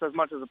guard just as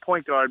much as a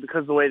point guard because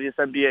of the way this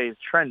NBA is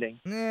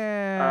trending.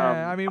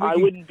 I mean, I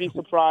wouldn't be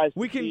surprised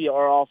to see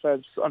our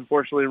offense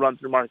unfortunately run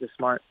through Marcus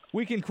Smart.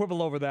 We can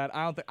quibble over that.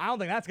 I don't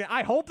think that's.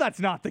 I hope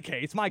that's not the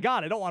case. My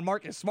God, I don't want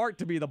Marcus Smart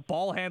to be the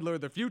ball handler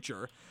of the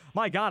future.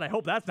 My God, I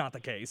hope that's not the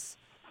case.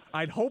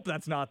 I'd hope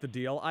that's not the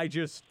deal. I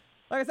just,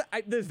 like I said,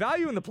 there's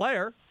value in the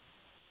player.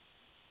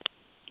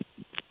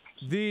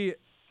 The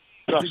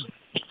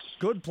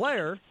good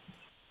player,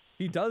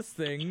 he does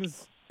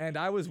things. And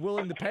I was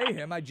willing to pay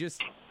him. I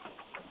just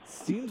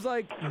seems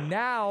like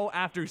now,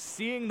 after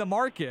seeing the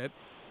market,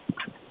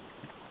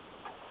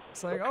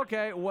 it's like,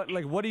 okay, what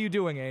are you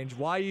doing, Ainge?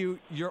 Why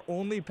you're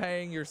only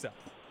paying yourself,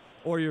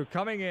 or you're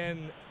coming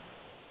in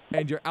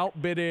and you're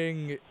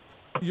outbidding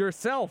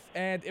yourself?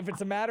 And if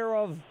it's a matter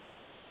of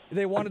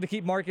they wanted to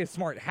keep Marcus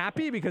Smart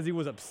happy because he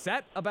was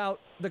upset about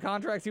the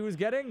contracts he was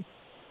getting,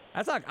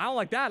 I don't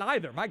like that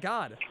either. My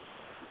God.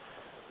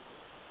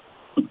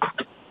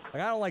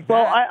 Like, I don't like that.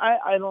 Well,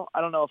 I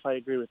don't know if I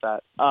agree with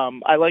that.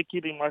 I like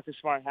keeping Marcus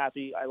Smart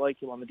happy. I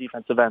like him on the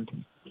defensive end.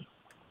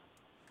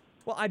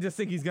 Well, I just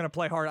think he's going to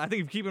play hard. I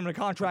think if you keep him in a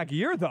contract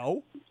year,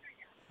 though,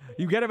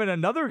 you get him in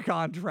another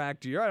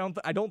contract year.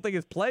 I don't think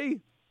his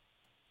play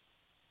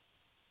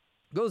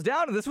goes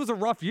down. And this was a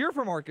rough year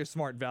for Marcus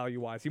Smart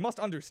value-wise. He must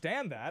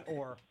understand that,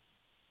 or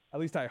at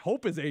least I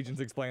hope his agents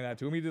explain that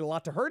to him. He did a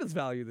lot to hurt his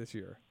value this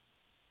year.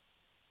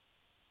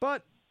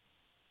 But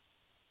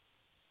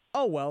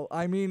oh, well,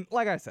 I mean,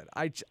 like I said,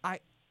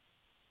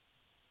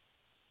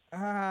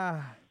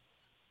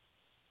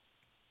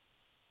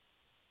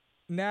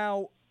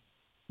 now,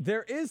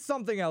 there is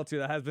something else here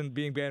that has been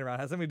being bandied around.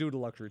 It has something to do with the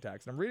luxury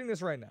tax. And I'm reading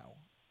this right now.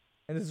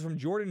 And this is from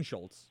Jordan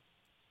Schultz.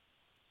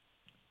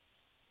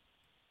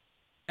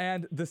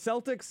 And the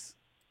Celtics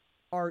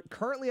are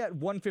currently at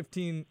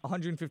 $115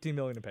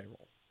 million in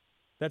payroll.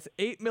 That's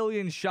 $8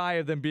 million shy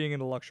of them being in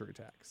the luxury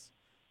tax.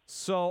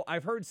 So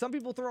I've heard some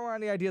people throw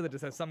around the idea that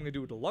this has something to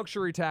do with the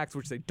luxury tax,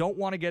 which they don't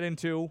want to get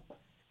into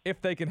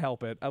if they can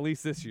help it, at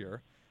least this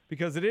year.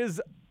 Because it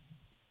is,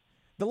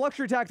 the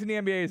luxury tax in the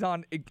NBA is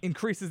on, it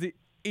increases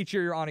each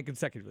year you're on it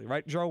consecutively,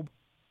 right, Job?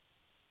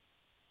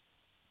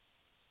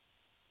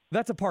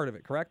 That's a part of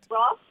it, correct?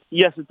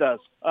 Yes, it does.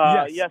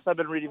 Yes, I've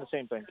been reading the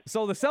same thing.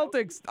 So the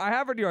Celtics, I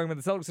have heard the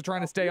argument, the Celtics are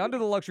trying to stay under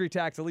the luxury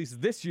tax at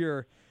least this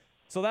year.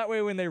 So that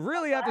way when they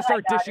really have to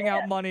start dishing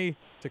out money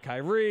to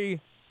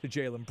Kyrie, to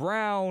Jaylen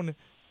Brown,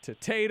 to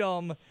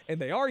Tatum,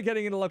 and they are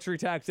getting into luxury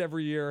tax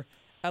every year,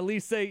 at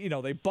least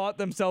they bought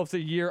themselves a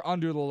year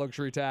under the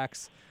luxury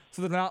tax.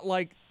 So they're not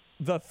like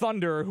the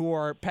Thunder, who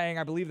are paying,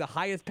 I believe, the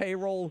highest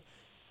payroll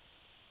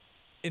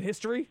in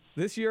history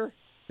this year.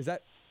 Is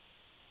that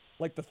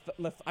like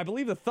I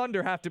believe the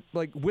Thunder have to,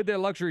 like, with their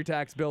luxury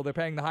tax bill, they're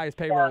paying the highest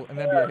payroll in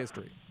NBA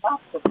history.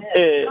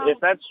 If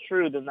that's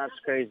true, then that's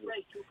crazy.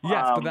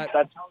 Yes, but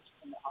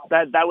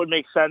that would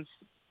make sense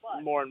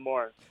more and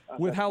more.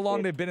 With how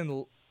long they've been in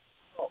the...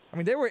 I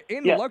mean, they were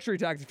in the luxury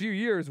tax a few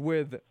years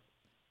with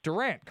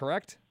Durant,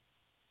 correct?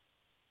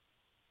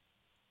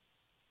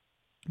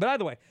 But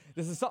either way,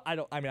 this is... I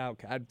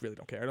really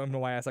don't care. I don't know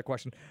why I asked that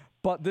question.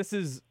 But this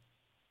is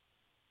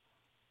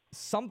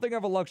something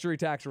of a luxury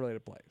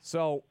tax-related play.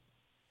 So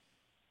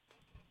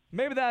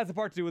maybe that has a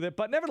part to do with it.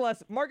 But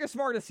nevertheless, Marcus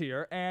Smart is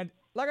here. And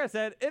like I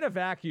said, in a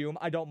vacuum,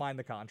 I don't mind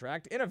the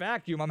contract. In a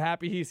vacuum, I'm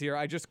happy he's here.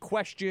 I just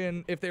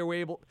question if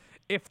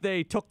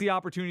they took the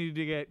opportunity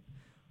to get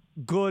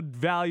good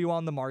value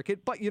on the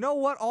market. But you know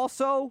what?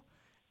 Also,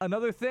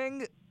 another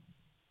thing,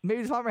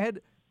 maybe it's off my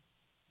head,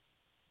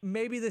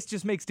 maybe this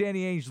just makes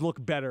Danny Ainge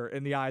look better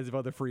in the eyes of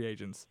other free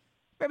agents.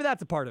 Maybe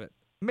that's a part of it.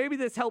 Maybe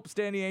this helps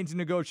Danny Ainge in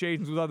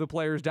negotiations with other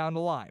players down the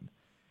line.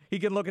 He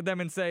can look at them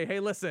and say,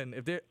 hey, listen,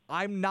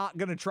 I'm not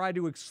going to try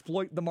to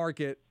exploit the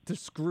market to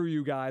screw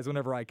you guys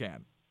whenever I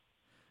can.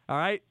 All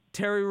right?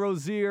 Terry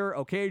Rozier,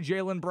 okay,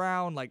 Jaylen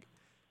Brown, like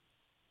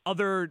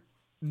other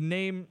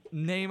name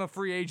a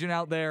free agent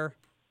out there.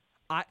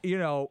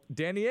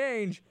 Danny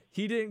Ainge,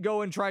 he didn't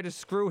go and try to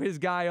screw his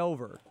guy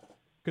over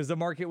because the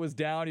market was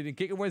down. He didn't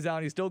kick him when it was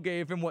down. He still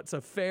gave him what's a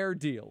fair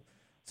deal.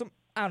 So,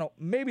 I don't know.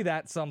 Maybe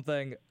that's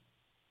something.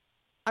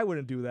 I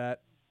wouldn't do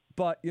that.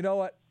 But you know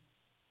what?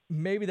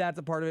 Maybe that's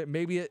a part of it.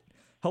 Maybe it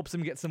helps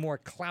him get some more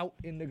clout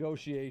in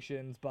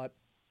negotiations. But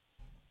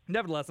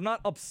nevertheless, I'm not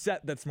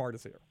upset that Smart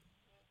is here.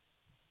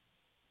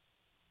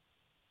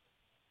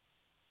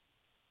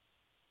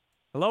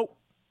 Hello?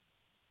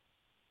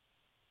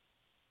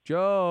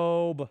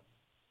 Job.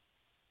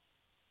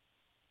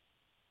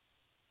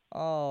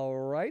 All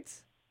right.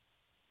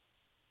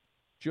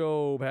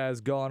 Job has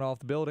gone off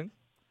the building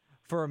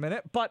for a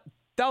minute. But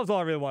that was all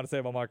I really want to say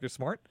about Marcus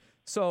Smart.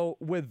 So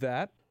with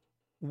that,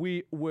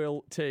 we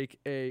will take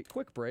a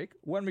quick break.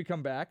 When we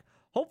come back,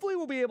 hopefully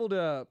we'll be able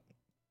to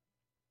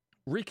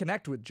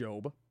reconnect with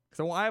Job.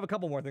 So I have a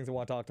couple more things I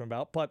want to talk to him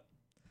about. But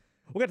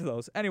We'll get to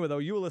those. Anyway, though,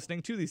 you were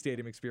listening to the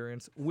Stadium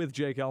Experience with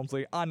Jake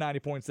Elmsley on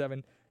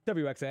 90.7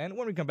 WXN.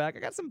 When we come back, I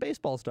got some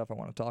baseball stuff I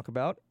want to talk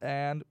about,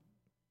 and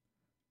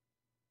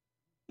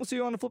we'll see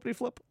you on the Flippity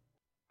Flip.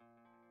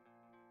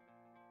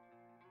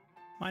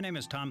 My name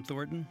is Tom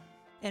Thornton.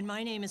 And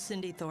my name is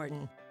Cindy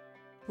Thornton.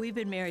 We've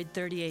been married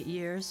 38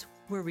 years.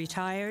 We're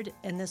retired,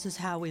 and this is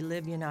how we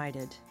live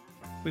united.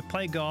 We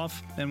play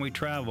golf and we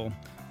travel,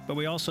 but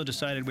we also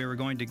decided we were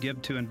going to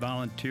give to and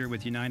volunteer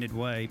with United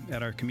Way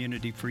at our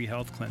community free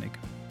health clinic.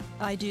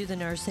 I do the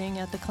nursing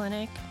at the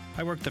clinic.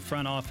 I work the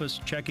front office,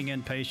 checking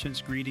in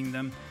patients, greeting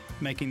them,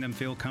 making them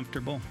feel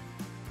comfortable.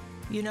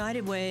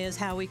 United Way is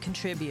how we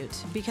contribute,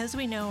 because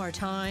we know our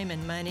time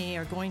and money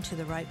are going to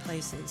the right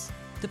places,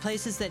 the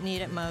places that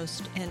need it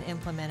most and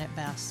implement it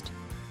best.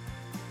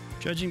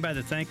 Judging by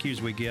the thank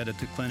yous we get at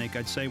the clinic,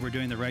 I'd say we're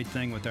doing the right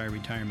thing with our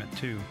retirement,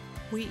 too.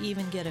 We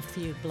even get a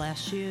few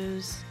bless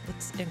yous.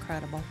 It's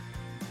incredible.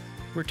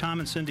 We're Tom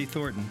and Cindy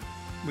Thornton.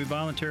 We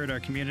volunteer at our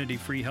community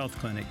free health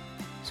clinic,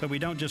 so we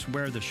don't just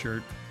wear the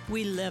shirt.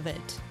 We live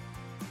it.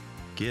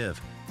 Give,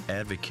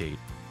 advocate,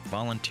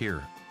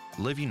 volunteer,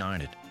 live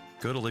united.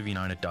 Go to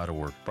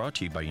liveunited.org. Brought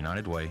to you by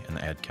United Way and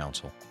the Ad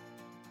Council.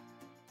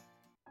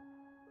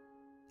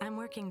 I'm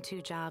working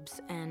 2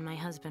 jobs, and my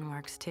husband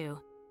works too.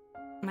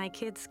 My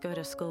kids go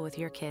to school with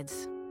your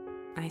kids.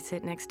 I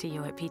sit next to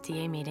you at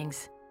PTA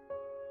meetings.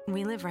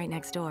 We live right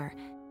next door.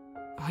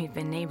 We've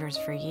been neighbors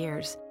for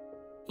years.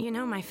 You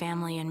know my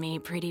family and me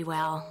pretty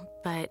well,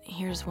 but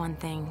here's one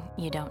thing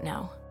you don't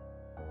know.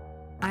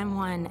 I'm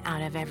 1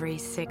 out of every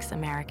 6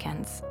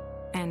 Americans,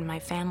 and my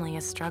family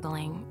is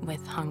struggling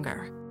with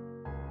hunger.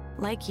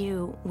 Like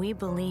you, we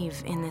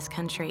believe in this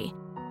country.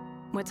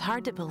 What's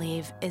hard to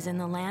believe is in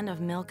the land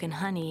of milk and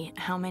honey,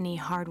 how many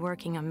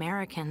hardworking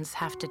Americans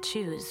have to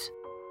choose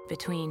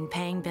between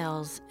paying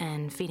bills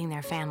and feeding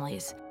their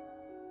families.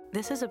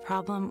 This is a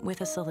problem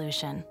with a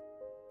solution.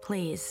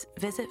 Please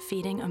visit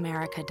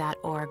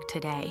feedingamerica.org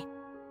today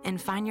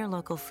and find your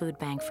local food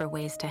bank for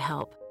ways to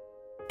help.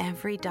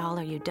 Every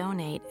dollar you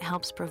donate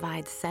helps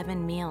provide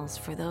 7 meals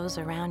for those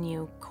around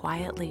you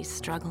quietly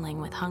struggling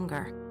with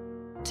hunger.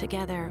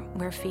 Together,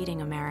 we're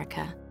feeding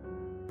America.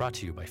 Brought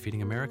to you by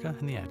Feeding America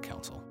and the Ad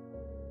Council.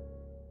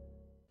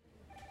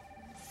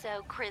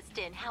 So,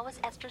 Kristen, how was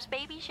Esther's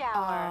baby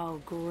shower?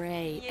 Oh,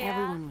 great. Yeah?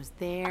 Everyone was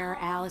there.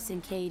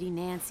 Allison, Katie,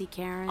 Nancy,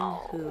 Karen,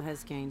 who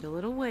has gained a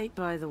little weight,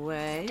 by the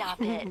way.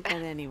 Stop it. But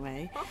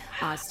anyway,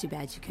 it's too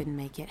bad you couldn't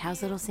make it.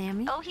 How's little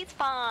Sammy? Oh, he's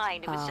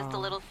fine. It was just a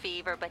little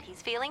fever, but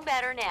he's feeling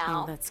better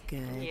now. Oh, that's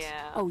good.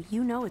 Yeah. Oh,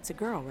 you know it's a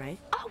girl, right?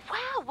 Oh,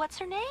 wow. What's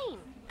her name?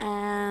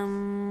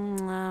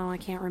 I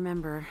can't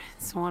remember.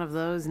 It's one of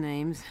those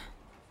names.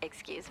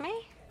 Excuse me?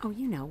 Oh,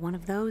 you know, one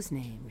of those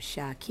names.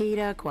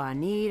 Shakita,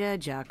 Juanita,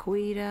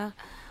 Jaquita.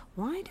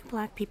 Why do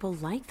black people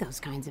like those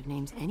kinds of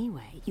names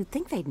anyway? You'd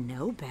think they'd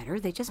know better.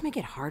 They just make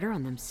it harder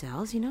on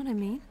themselves, you know what I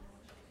mean?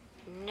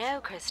 No,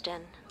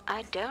 Kristen.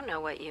 I don't know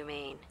what you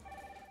mean.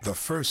 The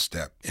first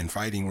step in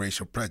fighting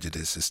racial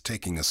prejudice is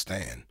taking a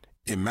stand.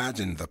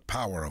 Imagine the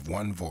power of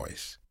one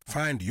voice.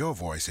 Find your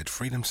voice at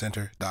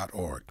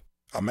freedomcenter.org.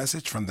 A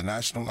message from the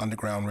National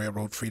Underground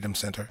Railroad Freedom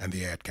Center and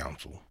the Ad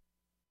Council.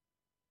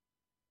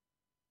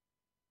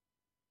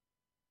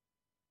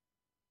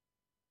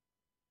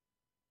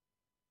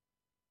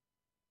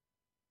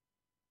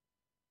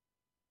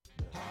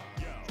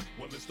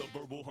 It's the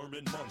verbal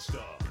Herman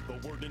monster,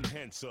 the word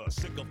enhancer,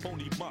 sick of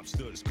phony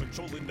mobsters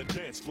controlling the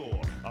dance floor.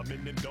 I'm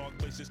in the dark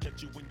places,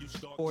 catch you when you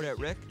start. Bored at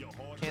Rick?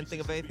 Can't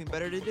think of anything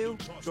better to do?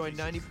 Join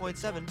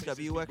 90.7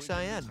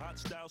 WXIN.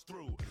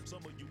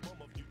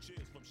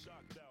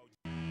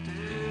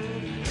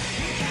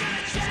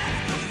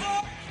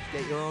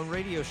 Get your own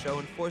radio show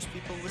and force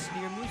people to listen to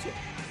your music.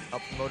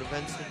 Help promote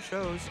events and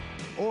shows,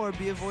 or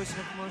be a voice in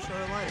a commercial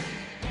or liner.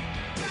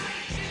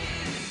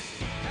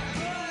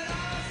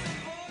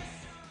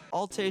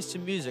 All tastes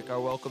in music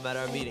are welcome at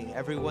our meeting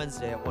every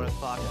Wednesday at 1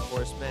 o'clock at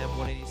Horace Mann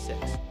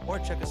 186, or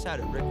check us out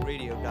at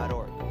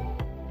rickradio.org.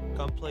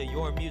 Come play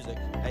your music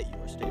at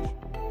your station.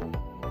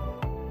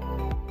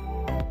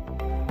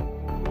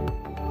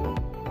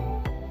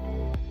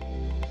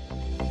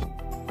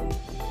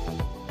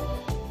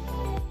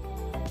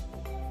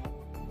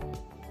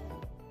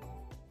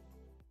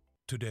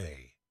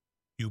 Today,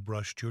 you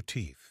brushed your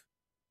teeth.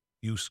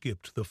 You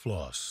skipped the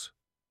floss.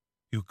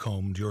 You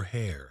combed your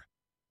hair.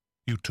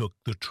 You took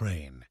the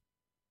train.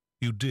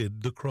 You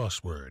did the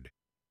crossword.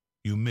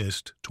 You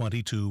missed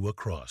 22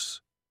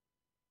 across.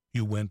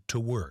 You went to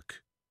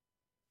work.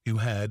 You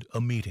had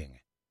a meeting.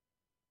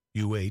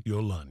 You ate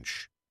your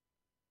lunch.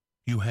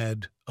 You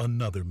had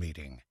another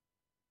meeting.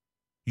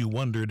 You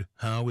wondered,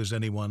 how is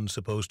anyone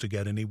supposed to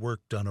get any work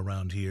done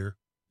around here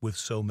with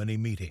so many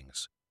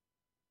meetings?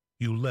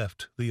 You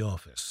left the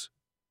office.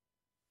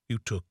 You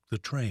took the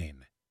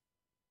train.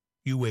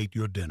 You ate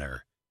your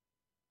dinner.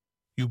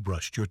 You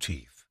brushed your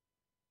teeth.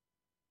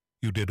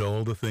 You did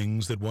all the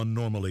things that one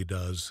normally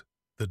does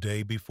the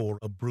day before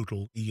a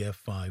brutal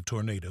EF5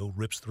 tornado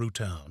rips through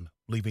town,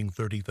 leaving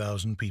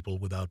 30,000 people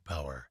without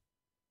power.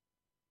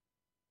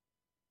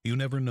 You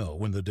never know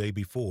when the day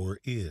before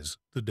is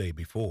the day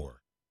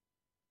before.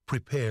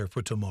 Prepare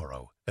for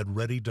tomorrow at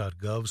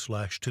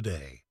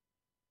ready.gov/today.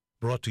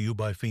 Brought to you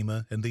by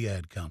FEMA and the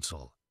Ad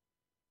Council.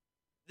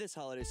 This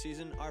holiday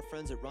season, our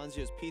friends at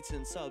Ronzio's Pizza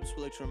and Subs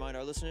would like to remind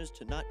our listeners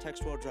to not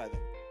text while driving.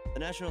 The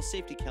National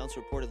Safety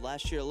Council reported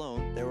last year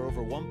alone there were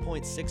over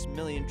 1.6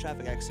 million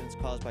traffic accidents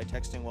caused by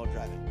texting while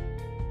driving.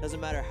 Doesn't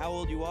matter how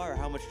old you are or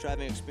how much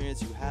driving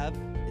experience you have,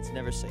 it's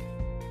never safe.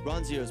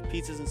 Ronzio's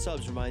Pizzas and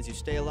Subs reminds you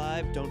stay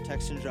alive, don't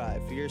text and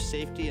drive, for your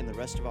safety and the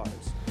rest of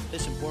ours.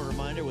 This important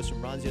reminder was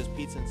from Ronzio's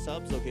Pizza and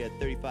Subs, located at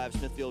 35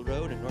 Smithfield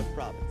Road in North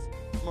Providence.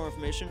 For more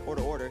information or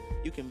to order,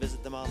 you can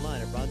visit them online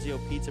at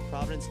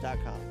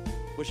ronziopizzaprovidence.com.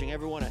 Wishing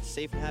everyone a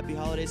safe and happy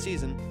holiday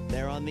season.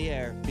 They're on the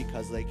air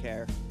because they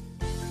care.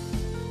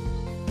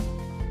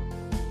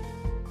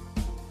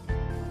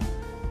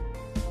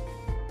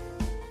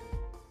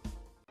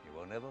 You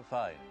will never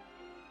find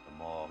a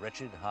more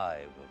wretched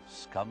hive of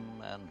scum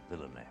and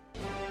villainy.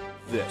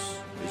 This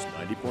is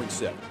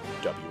 90.7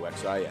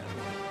 WXIN.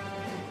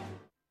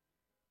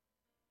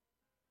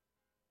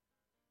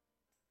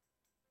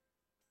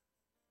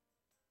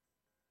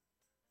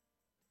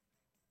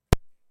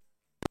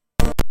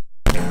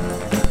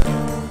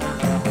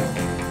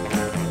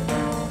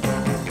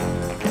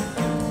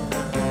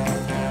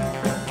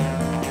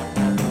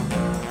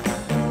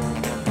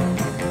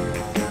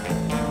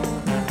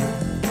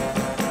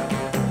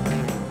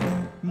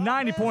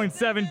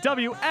 .7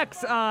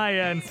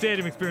 WXIN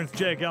Stadium Experience.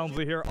 Jake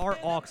Elmsley here. Our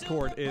aux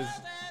cord is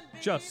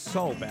just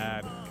so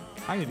bad.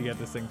 I need to get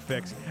this thing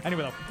fixed.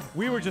 Anyway, though,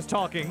 we were just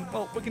talking.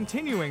 Well, we're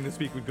continuing this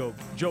week with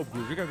Job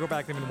Grooves. We're going to go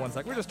back to him in 1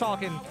 sec. We're just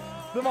talking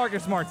the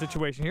Marcus Smart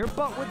situation here.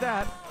 But with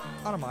that,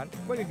 I don't mind.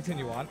 We're going to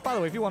continue on. By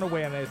the way, if you want to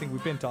weigh in on anything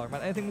we've been talking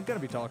about, anything we're going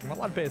to be talking about,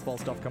 a lot of baseball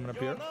stuff coming up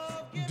here,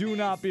 do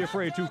not be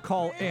afraid to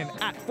call in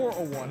at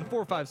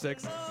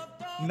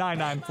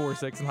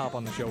 401-456-9946 and hop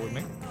on the show with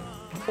me.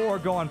 Or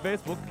go on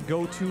Facebook,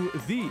 go to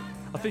the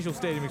official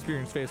Stadium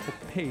Experience Facebook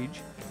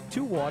page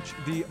to watch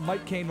the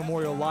Mike Cain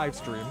Memorial live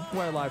stream,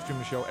 where I live stream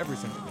the show every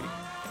single week.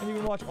 And you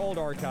can watch all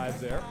the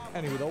archives there.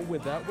 Anyway, though,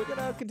 with that, we're going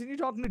to continue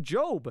talking to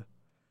Job.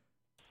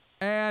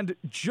 And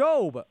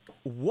Job,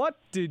 what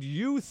did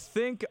you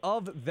think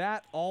of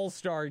that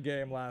All-Star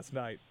game last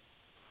night?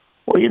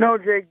 Well,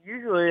 Jake,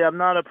 usually I'm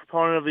not a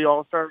proponent of the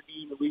All-Star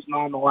game, at least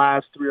not in the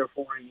last 3 or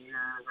 4 years.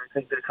 I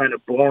think they're kind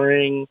of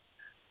boring.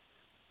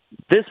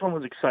 This one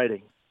was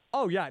exciting.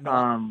 Oh, yeah.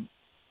 No.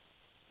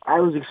 I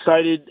was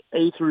excited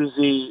A through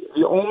Z.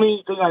 The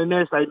only thing I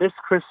missed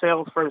Chris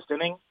Sale's first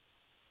inning,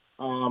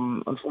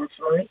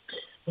 unfortunately.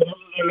 But other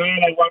than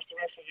that, I watched the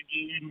rest of the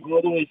game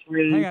all the way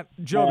through. Hang on,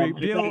 Joby. I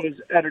thought it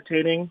was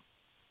entertaining.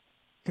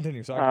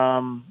 Continue, sorry.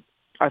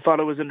 I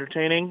thought it was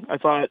entertaining. I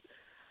thought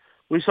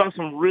we saw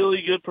some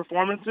really good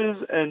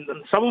performances, and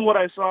some of what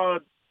I saw,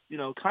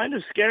 kind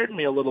of scared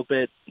me a little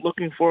bit,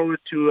 looking forward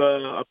to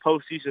a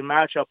postseason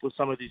matchup with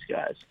some of these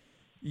guys.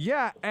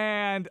 Yeah,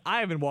 and I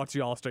haven't watched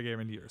the All-Star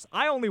game in years.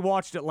 I only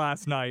watched it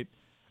last night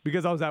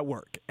because I was at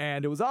work,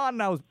 and it was on,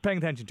 and I was paying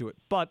attention to it.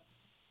 But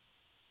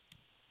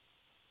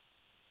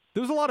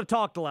there was a lot of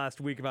talk the last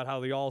week about how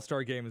the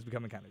All-Star game is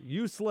becoming kind of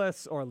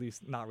useless, or at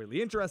least not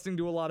really interesting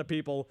to a lot of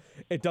people.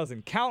 It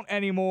doesn't count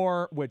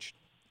anymore, which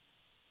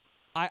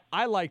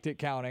I liked it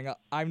counting.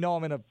 I know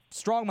I'm in a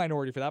strong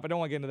minority for that, but I don't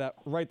want to get into that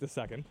right this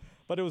second.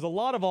 But it was a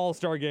lot of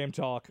All-Star game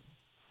talk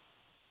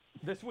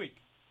this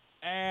week.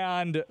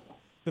 And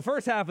the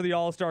first half of the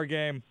All-Star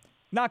game,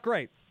 not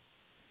great.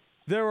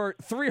 There were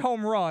 3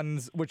 home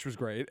runs, which was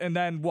great, and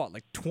then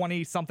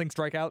 20-something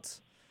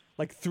strikeouts?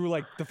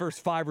 Through the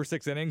first 5 or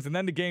 6 innings, and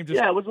then the game just...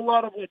 Yeah, it was a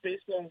lot of what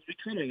baseball is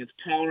becoming. It's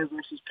power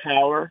versus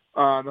power.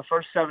 The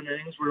first 7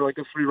 innings were a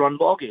 3-run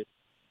ball game.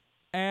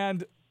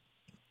 And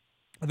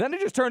then it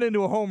just turned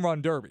into a home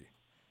run derby.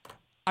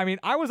 I mean,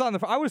 I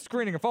was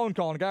screening a phone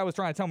call, and a guy was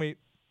trying to tell me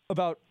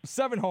about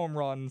 7 home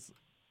runs.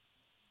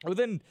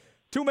 Within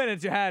 2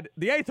 minutes, you had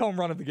the 8th home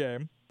run of the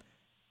game,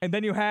 and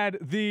then you had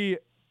the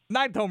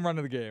 9th home run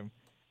of the game.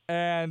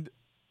 And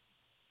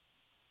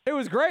it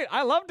was great.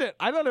 I loved it.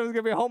 I thought it was going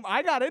to be a home.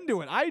 I got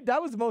into it.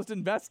 That was the most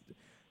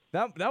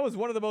that was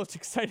one of the most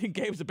exciting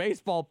games of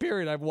baseball,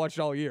 period, I've watched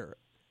all year.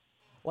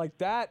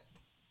 That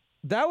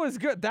was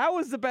good. That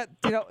was the best.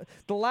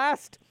 The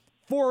last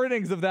 4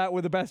 innings of that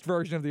were the best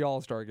version of the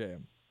All-Star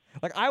game.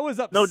 I was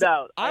upset. No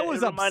doubt.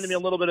 It reminded me a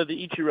little bit of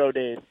the Ichiro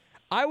days.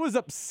 I was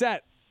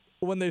upset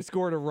when they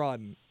scored a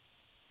run,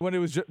 when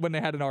they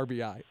had an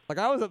RBI.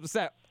 I was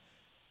upset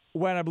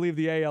when I believe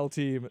the AL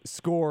team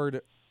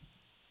scored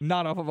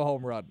not off of a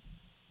home run.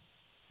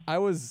 It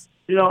was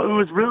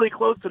really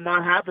close to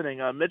not happening.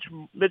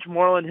 Mitch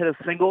Moreland hit a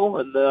single,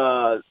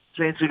 and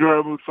James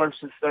Segura moved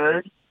first and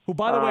third. Who,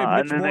 by the way,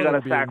 Mitch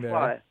Moreland being there,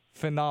 fly.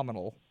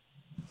 Phenomenal.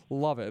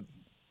 Love it.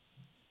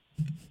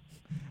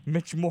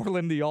 Mitch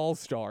Moreland, the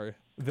All-Star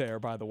there,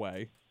 by the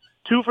way.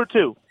 2 for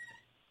 2.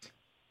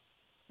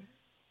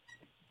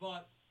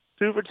 But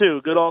 2 for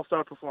 2. Good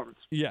All-Star performance.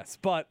 Yes,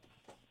 but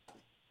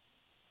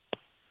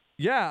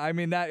yeah, I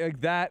mean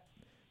that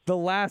the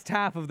last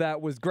half of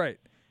that was great.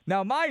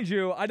 Now, mind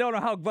you, I don't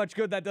know how much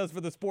good that does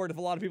for the sport if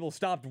a lot of people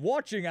stopped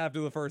watching after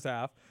the first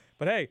half.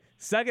 But hey,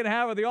 second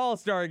half of the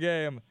All-Star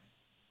game,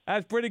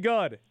 that's pretty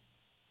good.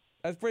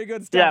 That's pretty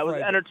good stuff. Yeah, it was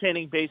right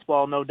entertaining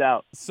baseball, no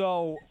doubt.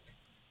 So,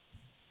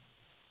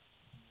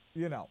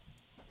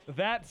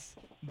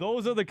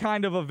 those are the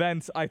kind of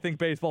events I think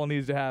baseball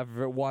needs to have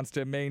if it wants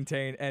to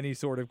maintain any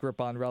sort of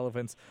grip on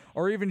relevance,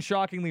 or even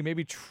shockingly,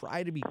 maybe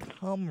try to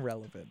become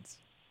relevant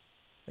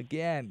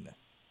again.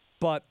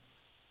 But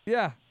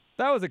yeah,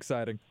 that was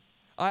exciting.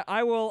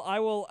 I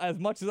will, as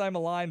much as I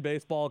malign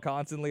baseball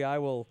constantly, I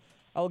will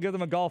give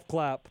them a golf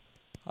clap.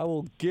 I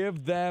will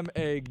give them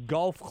a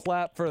golf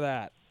clap for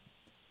that.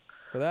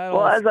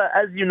 Well, as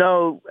you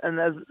know, and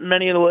as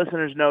many of the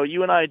listeners know,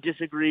 you and I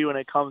disagree when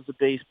it comes to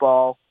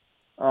baseball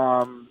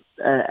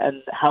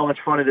and how much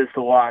fun it is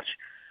to watch.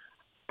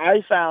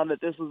 I found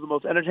that this was the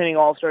most entertaining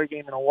All-Star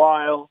game in a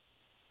while.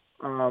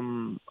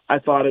 I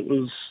thought it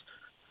was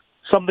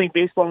something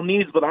baseball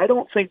needs, but I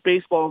don't think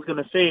baseball is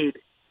going to fade.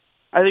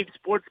 I think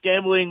sports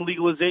gambling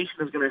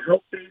legalization is going to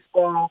help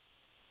baseball.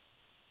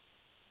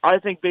 I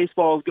think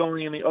baseball is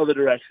going in the other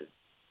direction.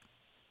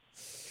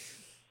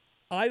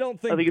 I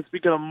think it's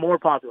become more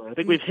popular. I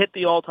think we've hit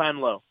the all-time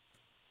low.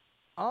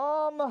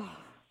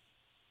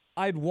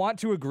 I'd want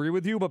to agree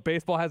with you, but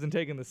baseball hasn't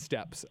taken the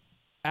steps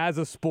as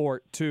a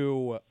sport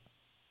to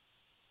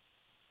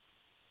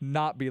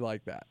not be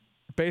like that.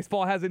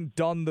 Baseball hasn't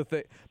done the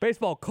thing.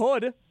 Baseball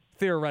could,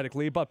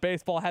 theoretically, but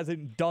baseball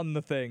hasn't done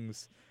the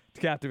things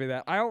to captivate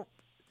that.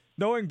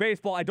 Knowing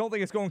baseball, I don't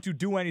think it's going to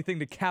do anything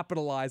to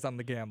capitalize on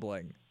the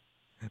gambling.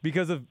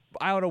 Because of,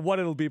 I don't know what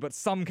it'll be, but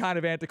some kind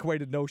of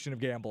antiquated notion of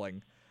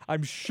gambling.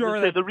 I'm sure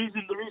that the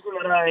reason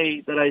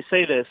that I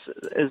say this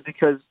is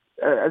because,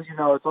 as you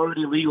know, it's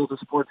already legal to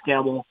sports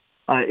gamble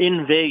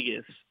in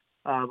Vegas,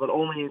 but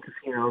only in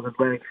casinos,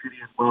 Atlantic City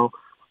as well,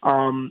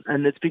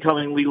 and it's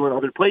becoming legal in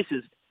other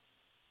places.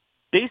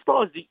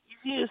 Baseball is the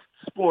easiest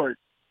sport,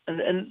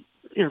 and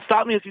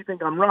stop me if you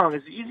think I'm wrong.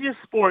 It's the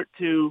easiest sport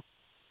to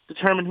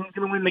determine who's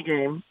going to win the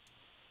game,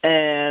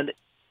 and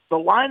the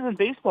lines in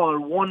baseball are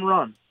 1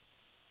 run.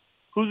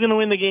 Who's going to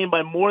win the game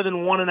by more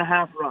than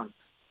 1.5 runs?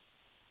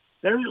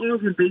 Very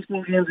often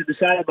baseball games are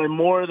decided by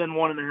more than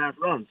 1.5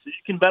 runs. So you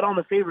can bet on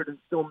the favorite and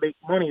still make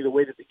money the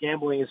way that the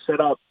gambling is set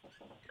up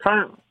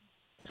currently.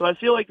 So I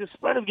feel like the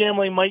spread of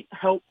gambling might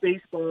help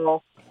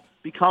baseball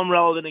become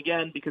relevant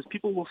again because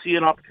people will see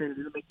an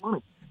opportunity to make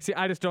money. See,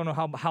 I just don't know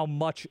how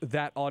much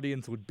that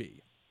audience would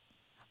be.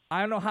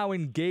 I don't know how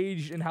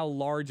engaged and how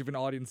large of an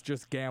audience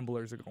just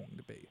gamblers are going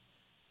to be.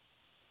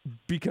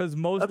 Because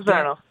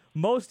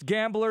most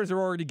gamblers are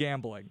already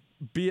gambling,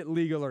 be it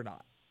legal or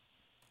not.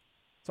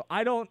 So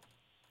I don't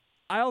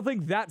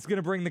think that's going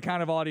to bring the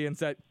kind of audience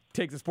that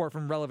takes the sport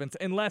from relevance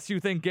unless you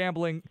think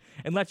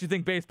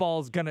baseball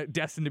is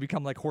destined to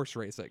become like horse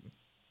racing.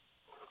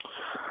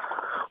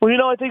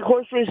 Well, I think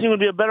horse racing would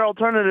be a better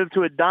alternative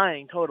to it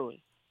dying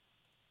totally.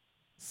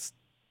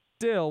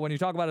 Still, when you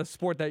talk about a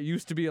sport that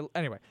used to be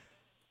anyway,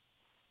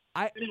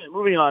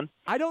 moving on.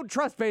 I don't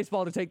trust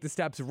baseball to take the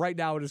steps right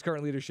now in its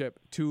current leadership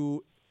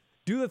to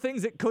do the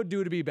things it could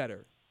do to be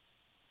better.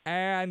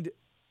 And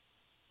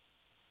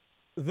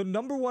the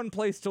number one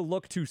place to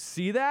look to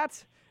see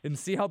that and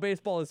see how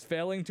baseball is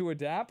failing to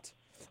adapt,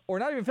 or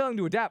not even failing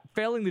to adapt,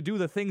 failing to do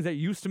the things that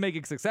used to make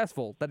it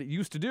successful, that it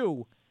used to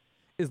do,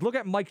 is look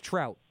at Mike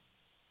Trout.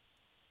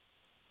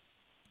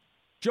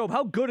 Job,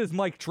 how good is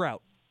Mike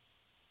Trout?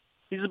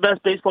 He's the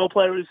best baseball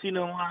player we've seen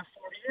in the last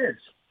 40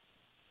 years.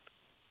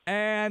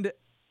 And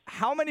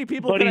how many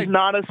people But he's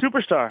not a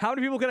superstar. How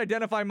many people can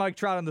identify Mike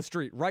Trout on the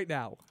street right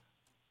now?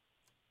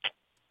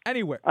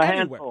 Anywhere.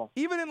 Handful.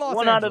 Even in Los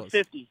Angeles. 1 out of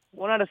 50.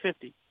 1 out of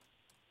 50.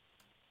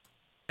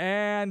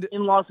 And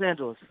in Los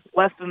Angeles.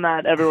 Less than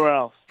that everywhere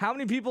else. How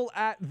many people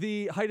at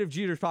the height of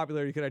Jeter's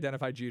popularity could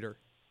identify Jeter?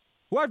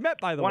 Who I've met,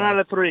 by the way. 1 out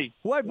of 3.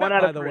 Who I've met,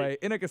 by the way,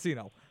 in a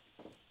casino.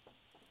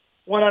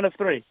 1 out of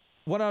 3.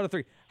 1 out of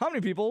 3. How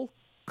many people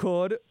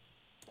could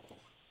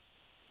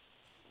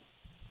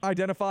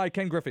identify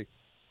Ken Griffey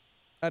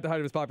at the height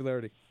of his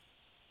popularity?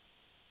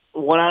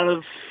 1 out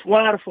of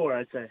 4,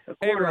 I'd say. A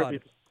quarter of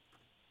people.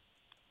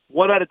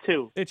 1 out of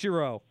 2.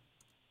 Ichiro.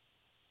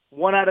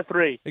 1 out of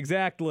 3.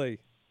 Exactly.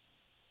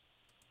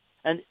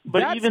 But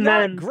that's even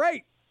not then,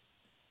 great.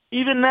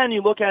 Even then,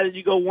 you look at it,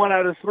 you go 1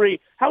 out of 3.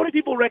 How many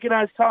people would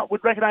recognize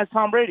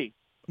Tom Brady?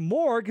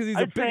 More, because he's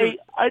a bigger.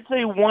 I'd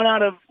say 1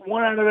 out of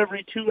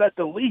every 2 at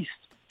the least.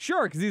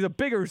 Sure, because he's a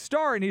bigger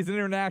star and he's an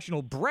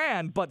international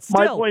brand. But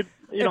still, my point,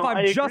 if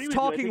I'm just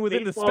talking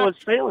within the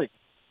spectrum,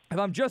 if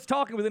I'm just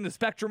talking within the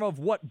spectrum of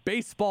what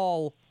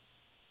baseball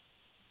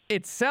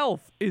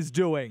itself is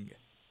doing,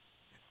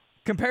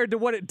 compared to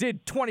what it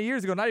did 20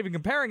 years ago, not even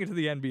comparing it to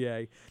the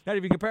NBA, not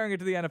even comparing it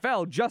to the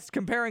NFL, just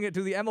comparing it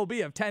to the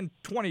MLB of 10,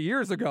 20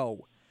 years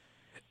ago,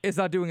 it's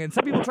not doing it. And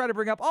some people try to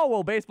bring up,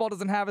 baseball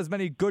doesn't have as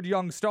many good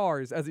young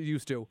stars as it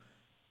used to.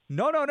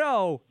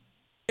 No.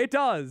 It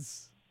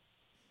does.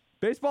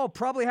 Baseball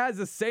probably has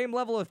the same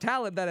level of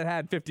talent that it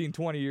had 15,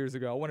 20 years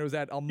ago when it was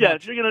at a much... Yeah,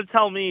 if you're going to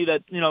tell me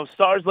that,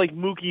 stars like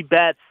Mookie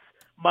Betts,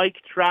 Mike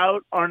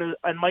Trout aren't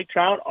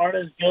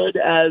as good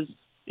as,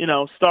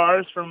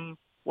 stars from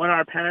when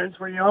our parents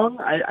were young,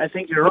 I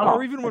think you're wrong.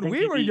 Or even when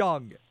we were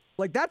young.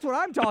 Like, that's what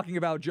I'm talking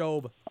about,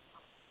 Job.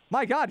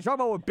 My God, you're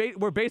talking about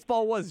where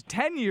baseball was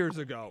 10 years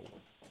ago.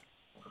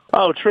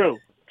 Oh, true.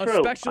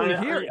 Especially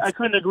here. I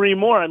couldn't agree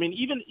more. I mean,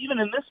 even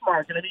in this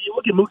market, I mean, you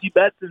look at Mookie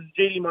Betts and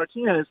J.D.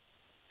 Martinez,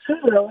 sure,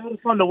 they're a lot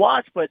of fun to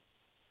watch, but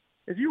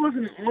if you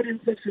wasn't an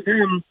audience next to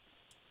them,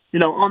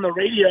 on the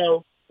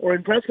radio or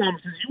in press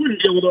conferences, you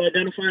wouldn't be able to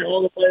identify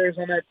all the players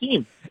on that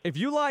team. If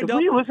you lined up...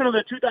 If you listen to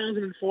the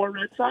 2004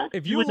 Red Sox,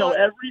 you would know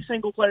every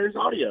single player's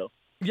audio.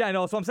 Yeah, I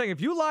know. So I'm saying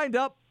if you lined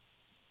up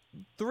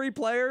 3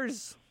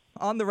 players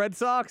on the Red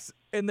Sox,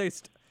 and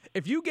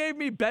if you gave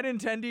me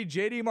Benintendi,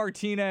 J.D.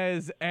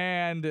 Martinez,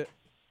 and...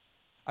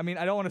 I mean,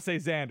 I don't want to say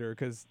Xander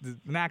because there's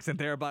an accent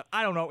there, but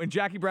I don't know, and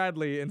Jackie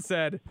Bradley, and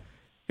said,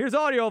 here's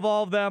audio of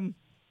all of them.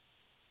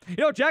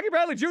 Jackie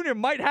Bradley Jr.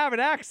 might have an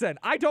accent.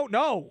 I don't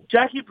know.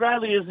 Jackie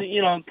Bradley is,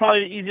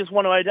 probably the easiest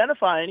one to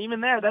identify. And even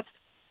there, that's,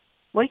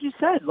 like you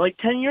said, like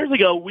 10 years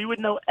ago, we would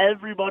know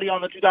everybody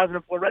on the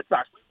 2004 Red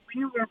Sox.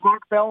 We knew where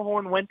Mark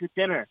Bellhorn went to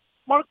dinner.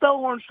 Mark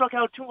Bellhorn struck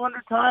out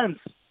 200 times.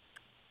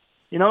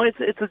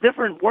 It's a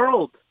different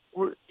world.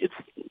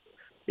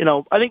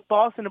 I think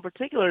Boston in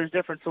particular is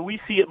different, so we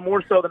see it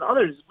more so than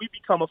others. We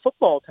become a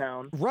football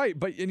town. Right,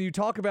 and you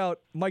talk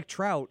about Mike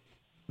Trout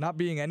not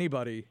being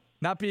anybody.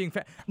 Not being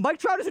Mike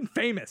Trout isn't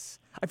famous.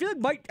 I feel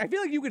like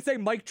you could say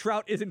Mike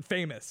Trout isn't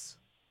famous.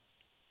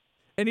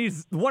 And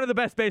he's one of the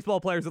best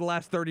baseball players of the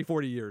last 30,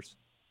 40 years.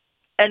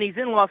 And he's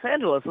in Los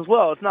Angeles as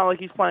well. It's not like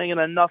he's playing in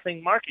a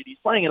nothing market. He's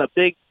playing in a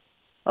big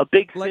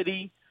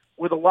city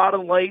with a lot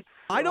of lights.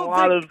 I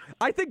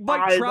think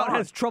Mike Trout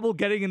has trouble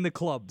getting in the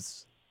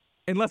clubs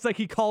unless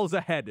he calls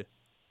ahead.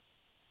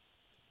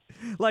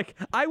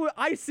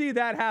 I see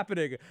that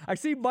happening. I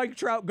see Mike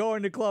Trout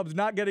going to clubs,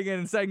 not getting in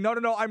and saying,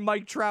 no, I'm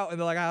Mike Trout. And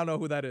they're like, I don't know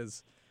who that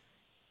is.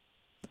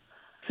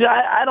 See,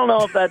 I don't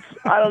know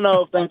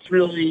if that's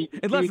really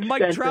unless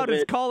Mike Trout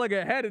is calling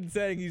ahead and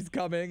saying he's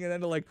coming. And then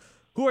they're like,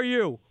 who are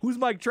you? Who's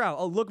Mike Trout?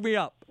 Oh, look me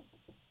up.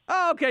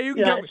 Oh, okay. You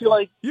can I feel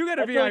like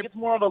it's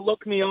more of a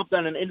look me up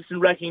than an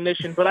instant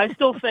recognition. But I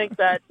still think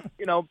that,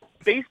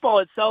 baseball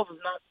itself is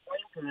not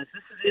playing for this.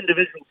 This is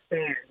individual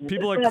stars.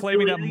 People are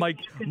claiming that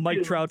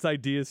Mike Trout's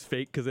ID is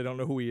fake because they don't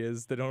know who he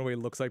is. They don't know what he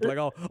looks like. Like,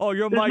 you're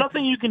Mike. There's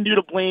nothing you can do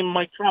to blame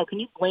Mike Trout. Can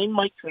you blame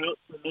Mike Trout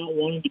for not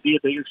wanting to be a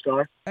bigger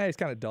star? He's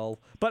kind of dull.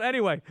 But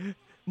anyway,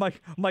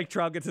 Mike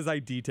Trout gets his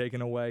ID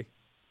taken away.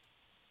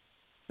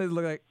 They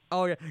look like,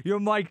 oh yeah, you're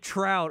Mike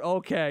Trout.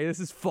 Okay,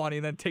 this is funny.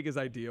 And then take his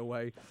ID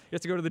away. He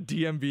has to go to the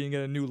DMV and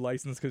get a new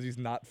license because he's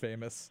not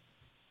famous.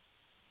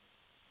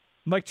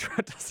 Mike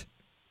Trout doesn't.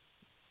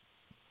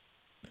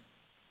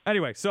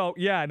 Anyway, so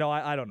yeah, no,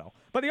 I don't know.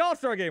 But the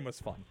All-Star game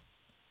was fun.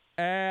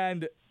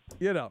 And,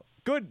 good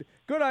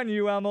on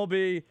you,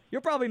 MLB.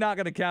 You're probably not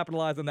going to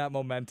capitalize on that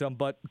momentum,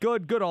 but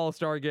good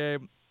All-Star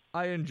game.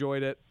 I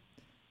enjoyed it.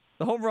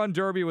 The Home Run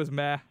Derby was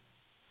meh.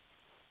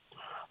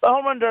 The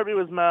Home Run Derby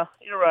was meh.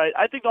 You're right.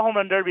 I think the Home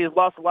Run Derby has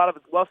lost a lot of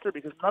its luster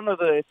because none of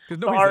the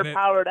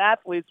hard-powered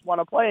athletes want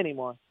to play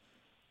anymore.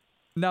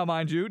 Now,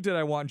 mind you, did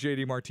I want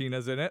J.D.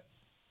 Martinez in it?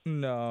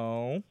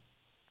 No.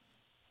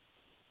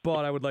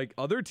 But I would like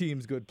other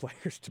teams' good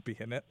players to be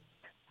in it.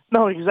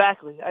 No,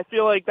 exactly. I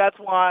feel like that's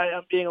why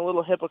I'm being a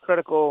little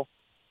hypocritical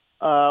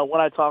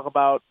when I talk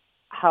about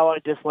how I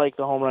dislike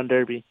the Home Run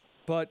Derby.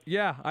 But,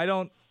 yeah, I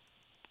don't...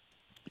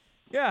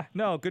 Yeah,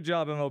 no, good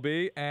job,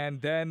 MLB.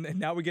 And then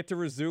now we get to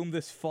resume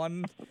this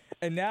fun.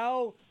 And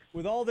now,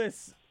 with all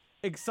this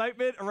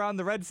excitement around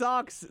the Red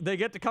Sox, they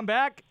get to come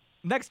back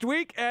next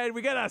week, and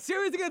we get a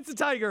series against the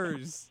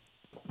Tigers.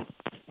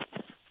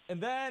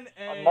 And then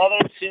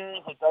another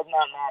series that does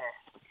not matter.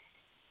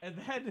 And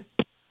then,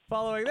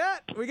 following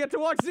that, we get to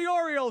watch the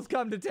Orioles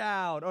come to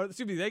town. Or,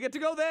 excuse me, they get to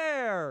go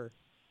there.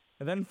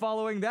 And then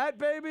following that,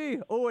 baby,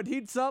 it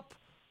heats up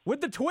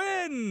with the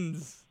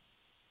Twins.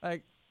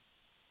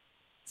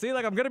 See,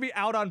 I'm going to be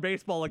out on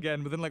baseball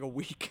again within, a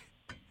week.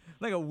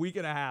 A week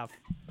and a half.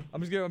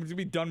 I'm just going to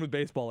be done with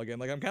baseball again.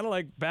 I'm kind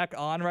of, back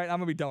on right now. I'm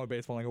going to be done with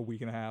baseball in, a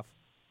week and a half.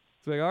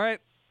 So, all right,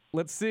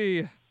 let's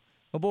see.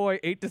 Oh, boy,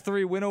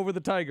 8-3 win over the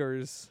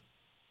Tigers.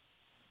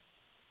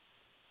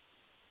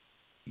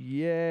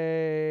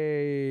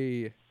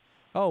 Yay.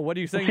 Oh, what are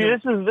you saying? See,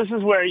 this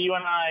is where you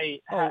and I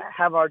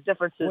have our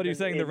differences. What are you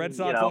saying? The Red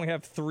Sox only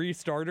have 3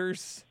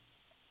 starters?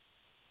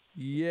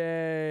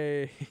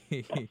 Yay.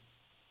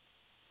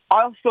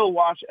 I'll still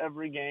watch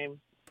every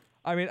game.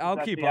 I mean, I'll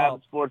keep the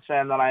up. Sports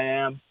fan that I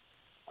am.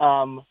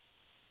 I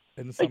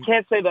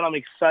can't say that I'm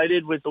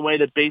excited with the way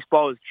that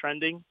baseball is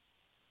trending.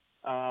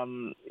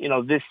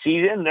 This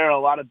season, there are a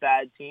lot of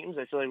bad teams.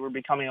 I feel like we're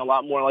becoming a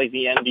lot more like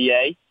the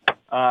NBA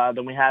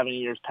than we have in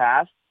years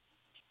past.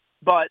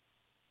 But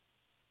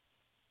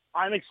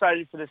I'm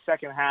excited for the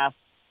second half,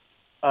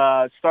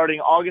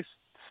 starting August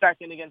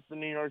 2nd against the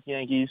New York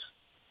Yankees.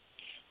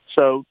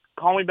 So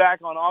call me back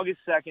on August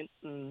 2nd,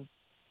 and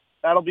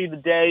that'll be the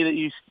day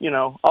that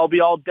I'll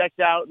be all decked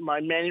out in my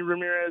Manny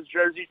Ramirez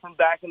jersey from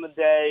back in the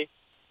day,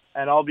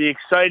 and I'll be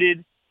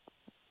excited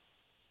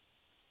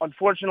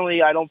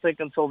unfortunately, I don't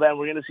think until then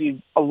we're going to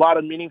see a lot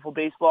of meaningful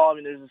baseball. I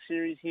mean, there's a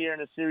series here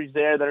and a series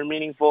there that are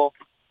meaningful.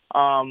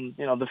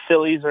 The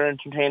Phillies are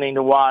entertaining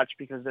to watch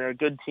because they're a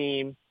good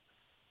team,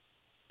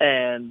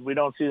 and we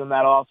don't see them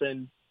that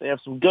often. They have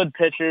some good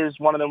pitchers.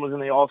 One of them was in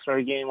the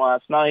All-Star game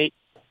last night.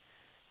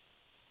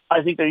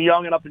 I think they're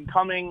young and up and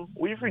coming.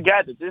 We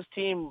forget that this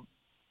team,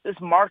 this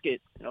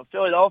market,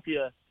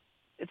 Philadelphia,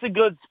 it's a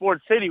good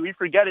sports city. We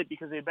forget it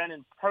because they've been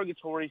in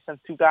purgatory since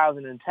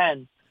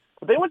 2010.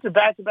 But they went to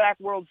back-to-back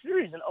World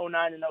Series in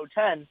 2009 and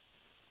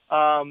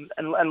 2010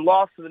 and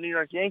lost to the New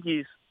York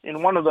Yankees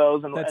in one of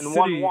those and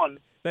won one.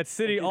 That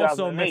city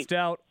also missed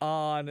out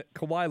on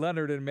Kawhi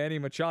Leonard and Manny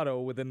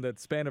Machado within the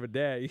span of a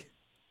day.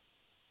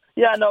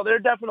 Yeah, no, they're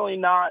definitely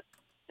not,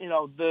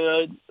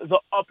 the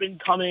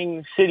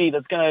up-and-coming city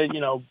that's going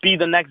to, be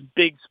the next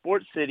big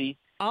sports city.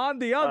 On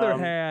the other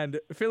hand,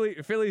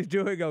 Philly's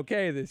doing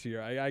okay this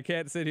year. I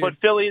can't sit here. But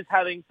Philly's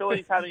having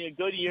a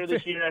good year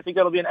this year. I think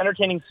that'll be an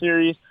entertaining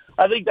series.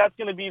 I think that's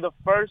going to be the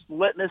first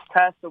litmus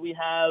test that we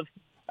have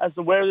as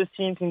to where this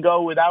team can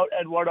go without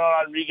Eduardo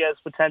Rodriguez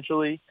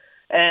potentially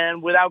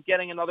and without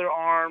getting another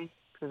arm,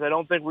 because I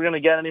don't think we're going to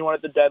get anyone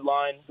at the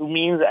deadline who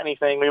means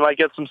anything. We might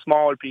get some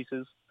smaller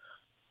pieces.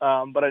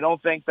 But I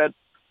don't think that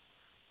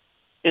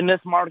in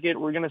this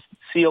market we're going to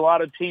see a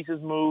lot of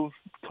pieces move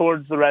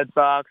towards the Red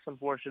Sox,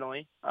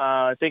 unfortunately.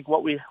 I think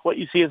what you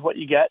see is what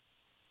you get.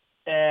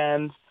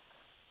 And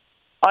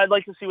I'd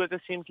like to see what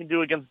this team can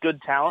do against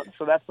good talent.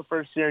 So that's the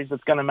first series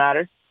that's going to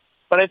matter.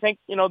 But I think,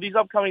 these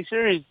upcoming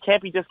series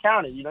can't be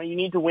discounted. You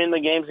need to win the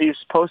games that you're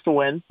supposed to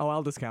win. Oh,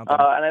 I'll discount them.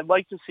 And I'd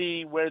like to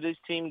see where this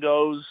team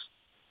goes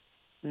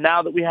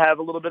now that we have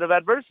a little bit of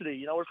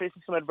adversity. We're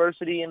facing some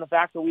adversity in the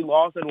fact that we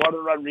lost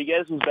Eduardo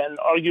Rodriguez, who's been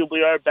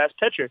arguably our best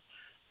pitcher.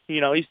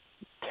 He's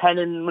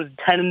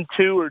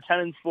 10-2 or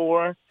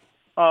 10-4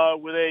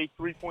 with a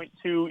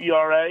 3.2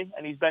 ERA,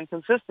 and he's been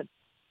consistent.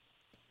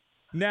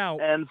 Now,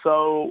 and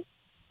so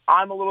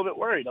I'm a little bit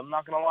worried. I'm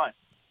not going to lie.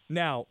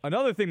 Now,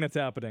 another thing that's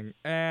happening,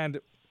 and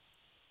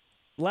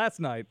last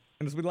night,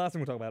 and this will be the last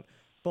thing we'll talk about,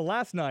 but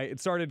last night it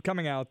started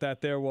coming out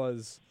that there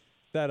was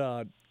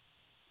that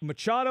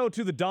Machado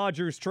to the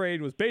Dodgers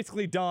trade was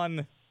basically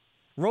done.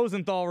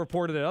 Rosenthal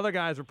reported it. Other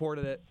guys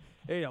reported it.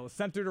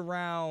 Centered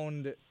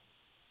around,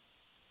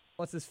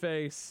 what's his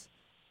face?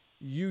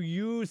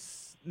 Neil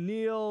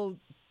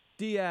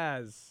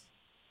Diaz.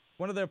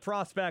 One of their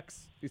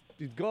prospects.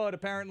 He's good,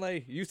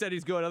 apparently. You said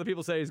he's good. Other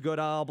people say he's good.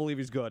 I'll believe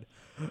he's good.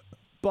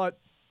 But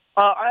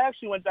I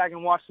actually went back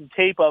and watched some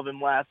tape of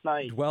him last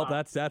night. Well,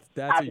 that's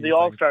after the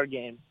All-Star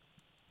game.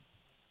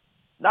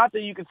 Not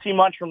that you can see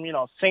much from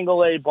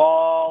single A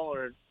ball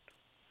or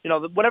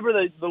whatever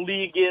the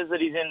league is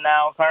that he's in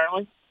now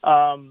currently.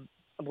 I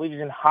believe he's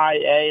in high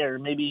A, or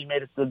maybe he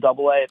made it to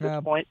double A at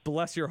this point.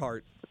 Bless your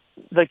heart.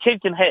 The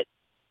kid can hit.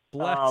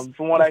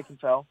 From what I can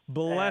tell.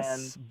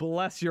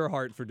 Bless your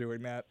heart for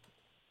doing that.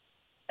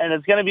 And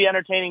it's going to be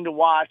entertaining to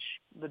watch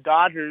the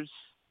Dodgers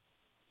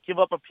give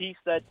up a piece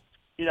that,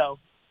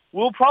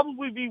 will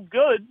probably be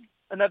good,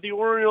 and that the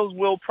Orioles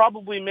will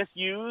probably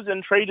misuse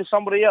and trade to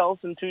somebody else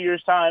in 2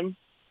 years' time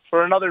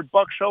for another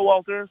Buck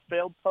Showalter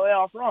failed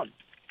playoff run.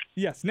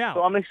 Yes, now.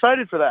 So I'm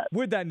excited for that.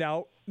 With that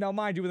now,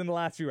 mind you, within the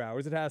last few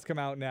hours, it has come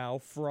out now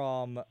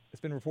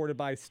it's been reported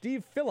by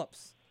Steve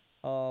Phillips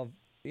of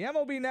the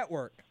MLB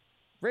Network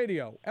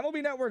Radio.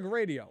 MLB Network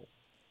Radio.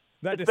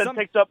 It's been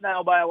picked up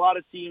now by a lot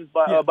of teams,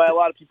 by a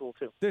lot of people,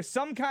 too. There's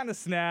some kind of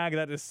snag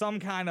that is some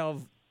kind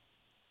of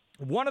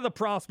one of the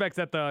prospects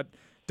that the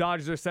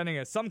Dodgers are sending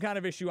has some kind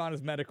of issue on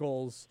his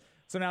medicals.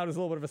 So now there's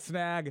a little bit of a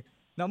snag.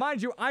 Now,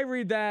 mind you, I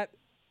read that.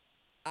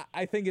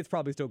 I think it's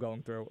probably still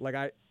going through.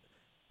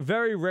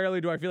 Very rarely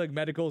do I feel like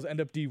medicals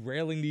end up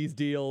derailing these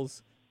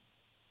deals.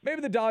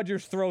 Maybe the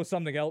Dodgers throw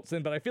something else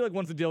in, but I feel like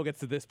once the deal gets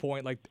to this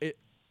point,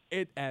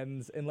 it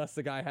ends unless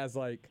the guy has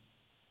a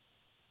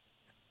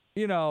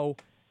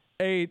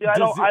disease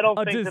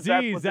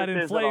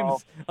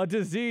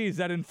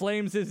that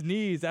inflames his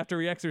knees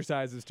after he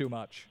exercises too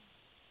much.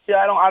 Yeah,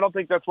 I don't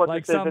think that's what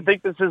this is. I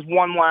think this is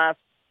one last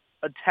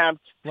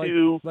attempt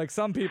to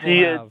some people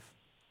have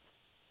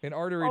an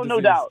artery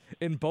disease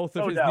in both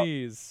of his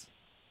knees.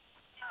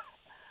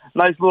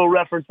 Nice little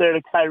reference there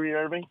to Kyrie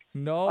Irving.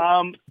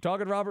 No,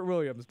 talking Robert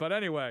Williams, but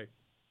anyway.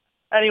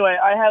 Anyway,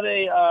 I have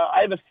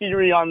a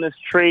theory on this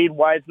trade,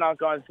 why it's not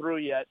gone through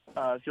yet.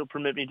 If you'll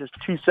permit me just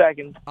 2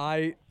 seconds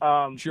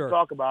to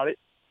talk about it.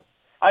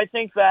 I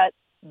think that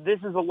this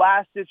is a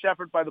last-ditch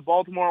effort by the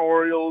Baltimore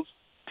Orioles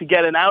to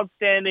get an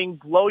outstanding,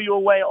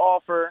 blow-you-away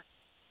offer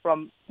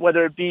from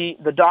whether it be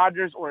the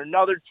Dodgers or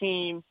another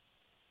team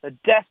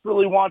that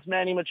desperately wants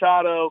Manny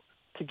Machado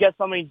to get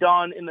something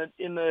done in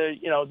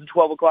the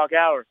 12 o'clock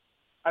hour.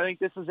 I think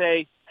this is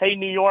hey,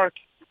 New York,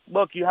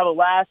 look, you have a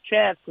last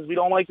chance because we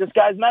don't like this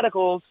guy's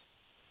medicals,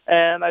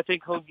 and I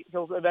think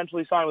he'll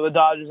eventually sign with the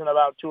Dodgers in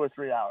about 2 or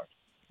 3 hours.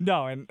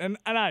 No, and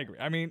I agree.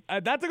 I mean,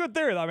 that's a good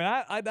theory. I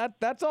mean,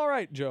 that's all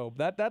right, Joe.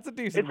 That's a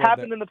decent. It's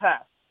happened in the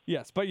past.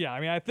 Yes, but yeah,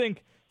 I mean, I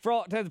think for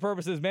all intents and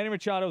purposes, Manny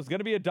Machado is going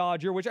to be a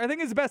Dodger, which I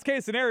think is the best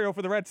case scenario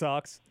for the Red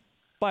Sox.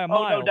 by a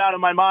mile. No doubt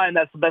in my mind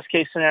that's the best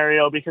case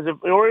scenario, because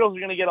if the Orioles are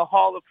going to get a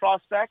haul of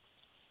prospects,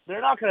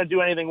 they're not going to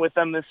do anything with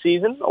them this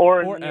season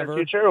or in the near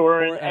future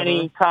or in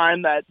any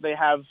time that they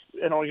have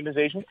an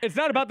organization. It's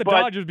not about the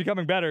Dodgers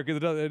becoming better,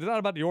 because it's not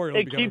about the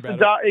Orioles becoming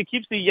better. It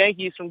keeps the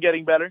Yankees from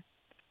getting better.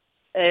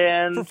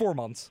 And for 4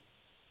 months.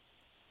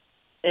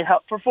 It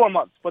helped for 4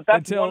 months, but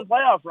that's one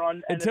playoff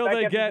run. And until if that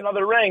they gets get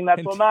another ring,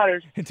 that's what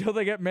matters. Until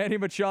they get Manny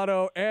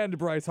Machado and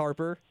Bryce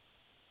Harper.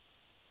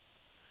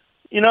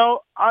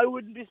 I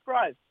wouldn't be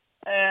surprised.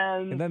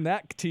 And then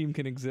that team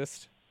can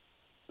exist.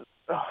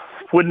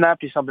 Wouldn't that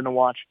be something to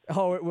watch?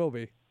 Oh, it will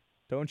be.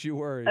 Don't you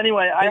worry.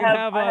 Anyway,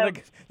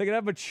 they could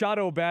have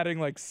Machado batting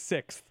like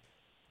 6th.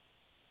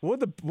 What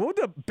would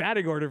the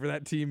batting order for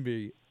that team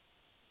be?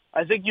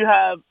 I think you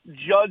have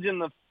Judge in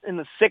the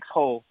 6th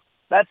hole.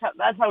 That's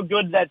how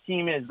good that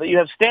team is. That you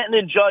have Stanton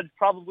and Judge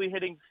probably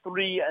hitting 4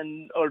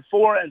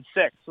 and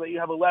 6, so that you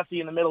have a lefty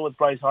in the middle with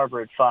Bryce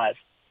Harper at 5.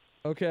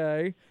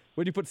 Okay.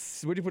 Where'd you put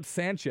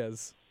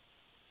Sanchez?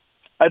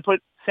 I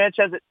put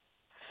Sanchez at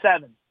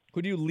 7.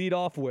 Who do you lead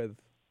off with?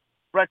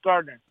 Brett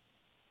Gardner.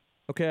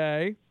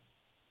 Okay.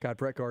 God,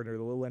 Brett Gardner,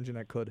 the little engine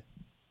that could.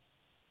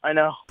 I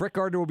know. Brett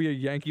Gardner will be a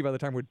Yankee by the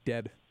time we're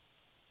dead.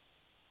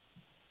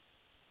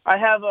 I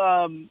have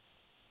a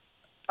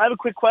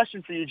quick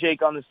question for you,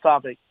 Jake, on this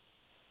topic.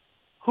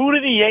 Who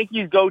do the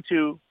Yankees go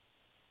to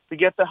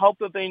get the help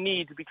that they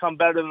need to become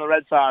better than the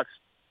Red Sox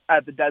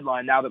at the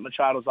deadline now that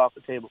Machado's off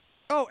the table?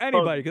 Oh,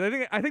 anybody,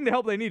 because I think the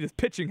help they need is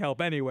pitching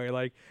help anyway.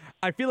 Like,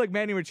 I feel like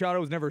Manny Machado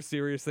was never a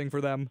serious thing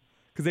for them,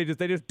 because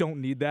they just don't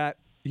need that.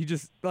 He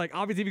just,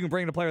 obviously if you can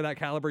bring in a player of that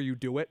caliber, you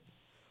do it.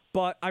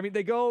 But, I mean,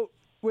 they go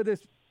with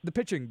the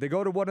pitching. They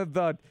go to one of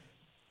the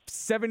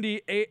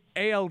 70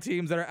 AL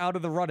teams that are out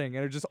of the running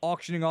and are just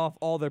auctioning off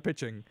all their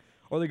pitching.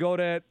 Or they go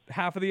to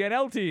half of the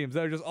NL teams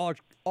that are just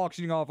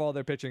auctioning off all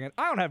their pitching. And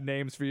I don't have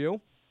names for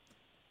you.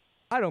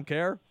 I don't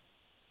care.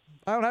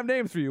 I don't have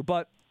names for you.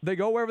 But they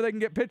go wherever they can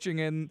get pitching,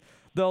 and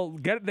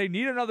they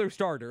need another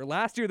starter.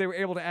 Last year they were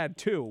able to add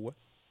 2.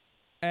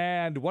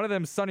 And one of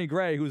them, Sonny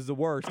Gray, who's the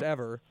worst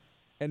ever.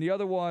 And the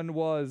other one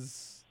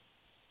was,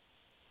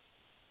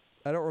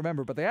 I don't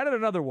remember, but they added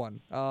another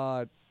one.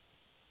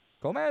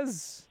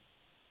 Gomez?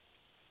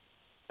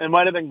 It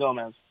might have been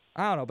Gomez.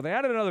 I don't know, but they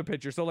added another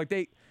pitcher. So, and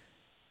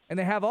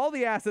they have all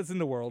the assets in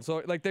the world.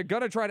 So, they're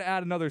going to try to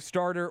add another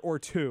starter or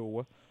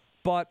 2.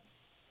 But,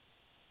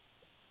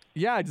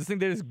 yeah, I just think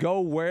they just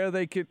go where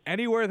they can,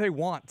 anywhere they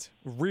want,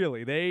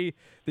 really. The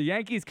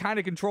Yankees kind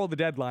of control the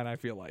deadline, I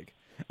feel like.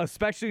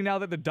 Especially now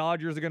that the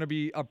Dodgers are going to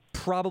be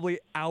probably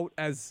out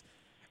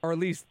or at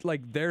least,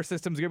 their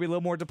system's going to be a little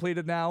more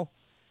depleted now.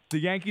 The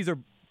Yankees are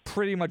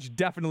pretty much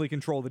definitely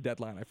control the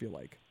deadline, I feel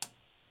like.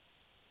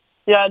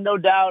 Yeah, no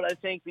doubt. I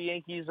think the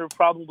Yankees are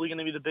probably going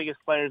to be the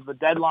biggest players of the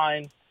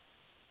deadline.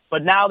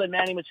 But now that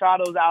Manny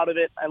Machado's out of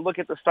it, I look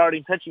at the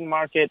starting pitching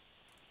market.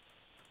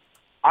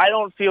 I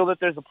don't feel that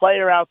there's a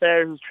player out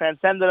there who's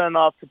transcendent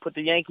enough to put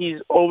the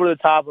Yankees over the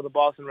top of the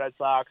Boston Red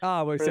Sox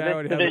for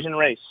this division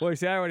race. Well,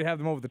 I already have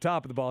them over the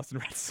top of the Boston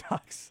Red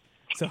Sox.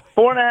 So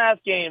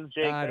 4.5 games,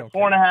 Jake. I don't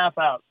 4.5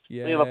 out.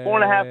 Yeah. We have a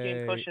 4.5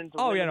 game cushion.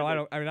 Oh yeah, no,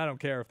 I don't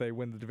care if they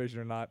win the division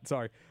or not.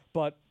 Sorry,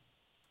 but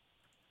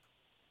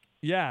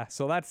yeah,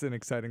 so that's an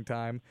exciting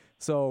time.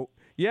 So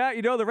yeah,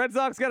 the Red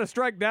Sox got to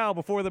strike now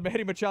before the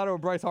Manny Machado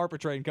and Bryce Harper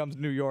train comes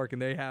to New York,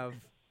 and they have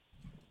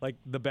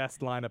the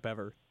best lineup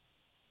ever.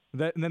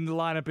 And then the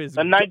lineup is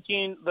the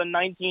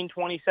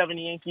 1927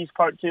 Yankees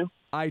Part 2.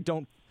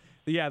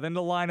 Yeah, then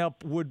the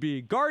lineup would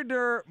be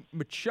Gardner,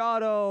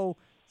 Machado,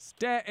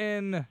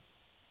 Stanton,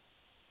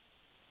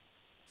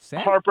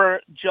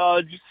 Harper,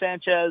 Judge,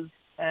 Sanchez,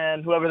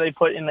 and whoever they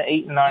put in the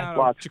 8 and 9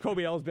 slots.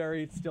 Jacoby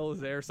Ellsbury still is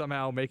there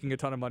somehow, making a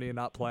ton of money and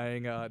not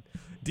playing.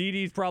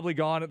 Didi's probably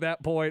gone at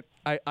that point,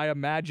 I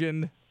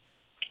imagine.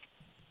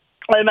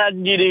 I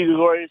imagine Didi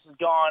Gregorius is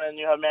gone, and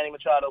you have Manny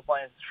Machado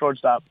playing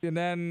shortstop. And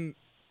then,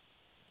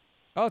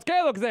 it's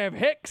Caleb because they have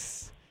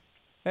Hicks.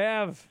 They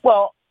have.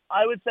 Well,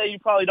 I would say you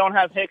probably don't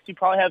have Hicks. You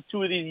probably have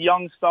 2 of these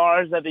young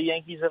stars that the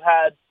Yankees have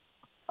had,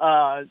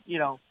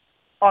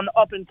 on the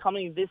up and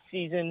coming this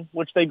season,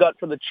 which they got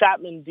for the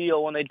Chapman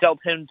deal when they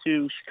dealt him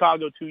to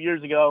Chicago 2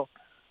 years ago,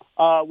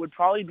 would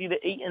probably be the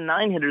 8 and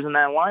 9 hitters in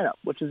that lineup,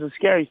 which is a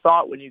scary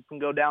thought when you can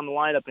go down the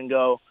lineup and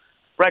go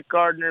Brett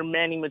Gardner,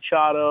 Manny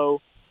Machado,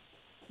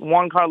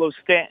 Juan Carlos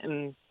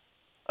Stanton,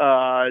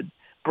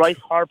 Bryce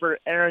Harper,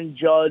 Aaron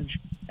Judge,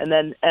 and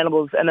then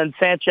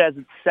Sanchez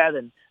at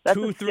 7. That's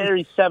a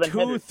scary 7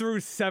 hitters. 2 through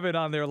 7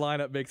 on their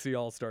lineup makes the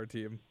All-Star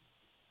team.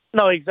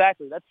 No,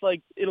 exactly. That's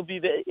it'll be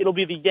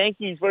the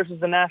Yankees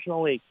versus the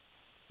National League.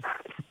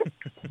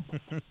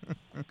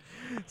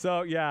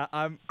 So yeah,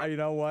 you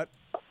know what?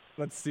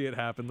 Let's see it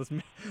happen.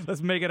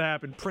 Let's make it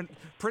happen.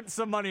 Print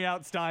some money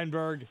out,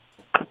 Steinberg.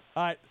 All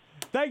right.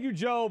 Thank you,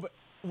 Job.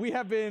 We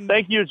have been.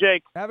 Thank you,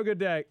 Jake. Have a good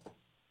day.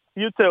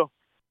 You too.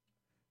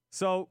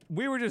 So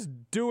we were just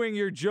doing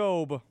your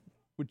Job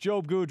with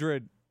Job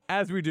Gudrid,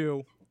 as we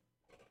do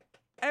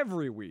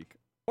every week,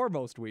 or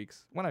most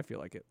weeks, when I feel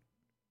like it.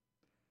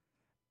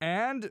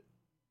 And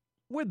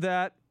with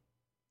that,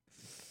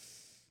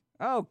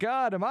 Oh,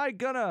 God, am I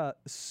gonna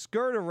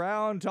skirt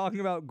around talking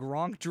about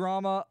Gronk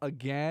drama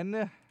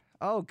again?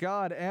 Oh,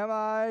 God, am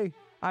I?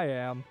 I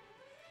am.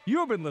 You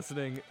have been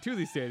listening to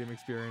The Stadium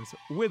Experience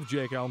with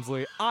Jake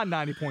Elmsley on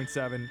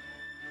 90.7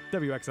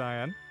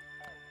 WXIN.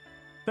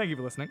 Thank you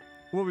for listening.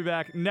 We'll be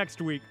back next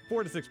week,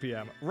 4 to 6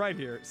 p.m., right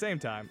here, same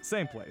time,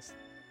 same place.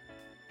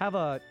 Have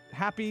a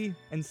happy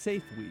and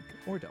safe week,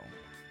 or don't.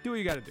 Do what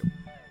you gotta do.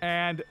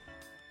 And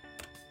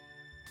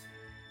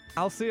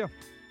I'll see you.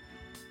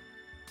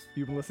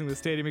 You've been listening to The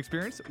Stadium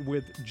Experience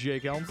with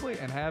Jake Elmsley,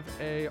 and have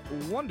a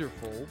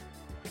wonderful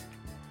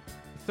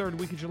third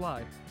week of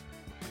July.